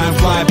 Makes the time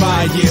fly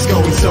by, years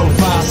going so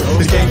fast.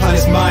 The game plan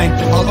is mine,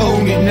 I'll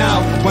own it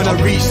now. When I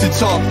reach the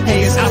top,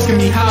 haters asking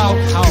me how.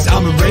 Cause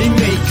I'm a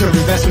rainmaker,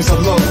 investments I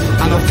love,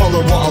 and I'll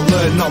follow what I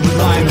learn, not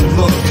relying on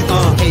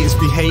luck. Haters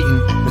be hating,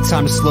 but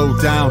time to slow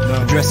down.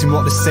 Addressing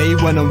what they say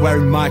when I'm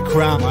wearing my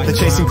crown. They're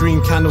chasing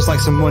green candles like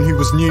someone who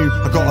was new.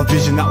 I got a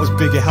vision that was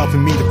bigger,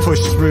 helping me to push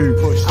through.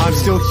 I'm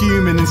still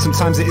human and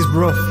sometimes it is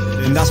rough,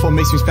 and that's what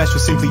makes me special,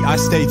 simply I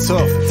stay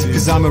tough.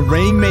 Cause I'm a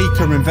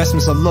rainmaker,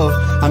 investments I love,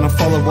 and I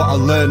follow what I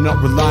learn,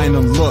 not relying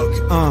on luck.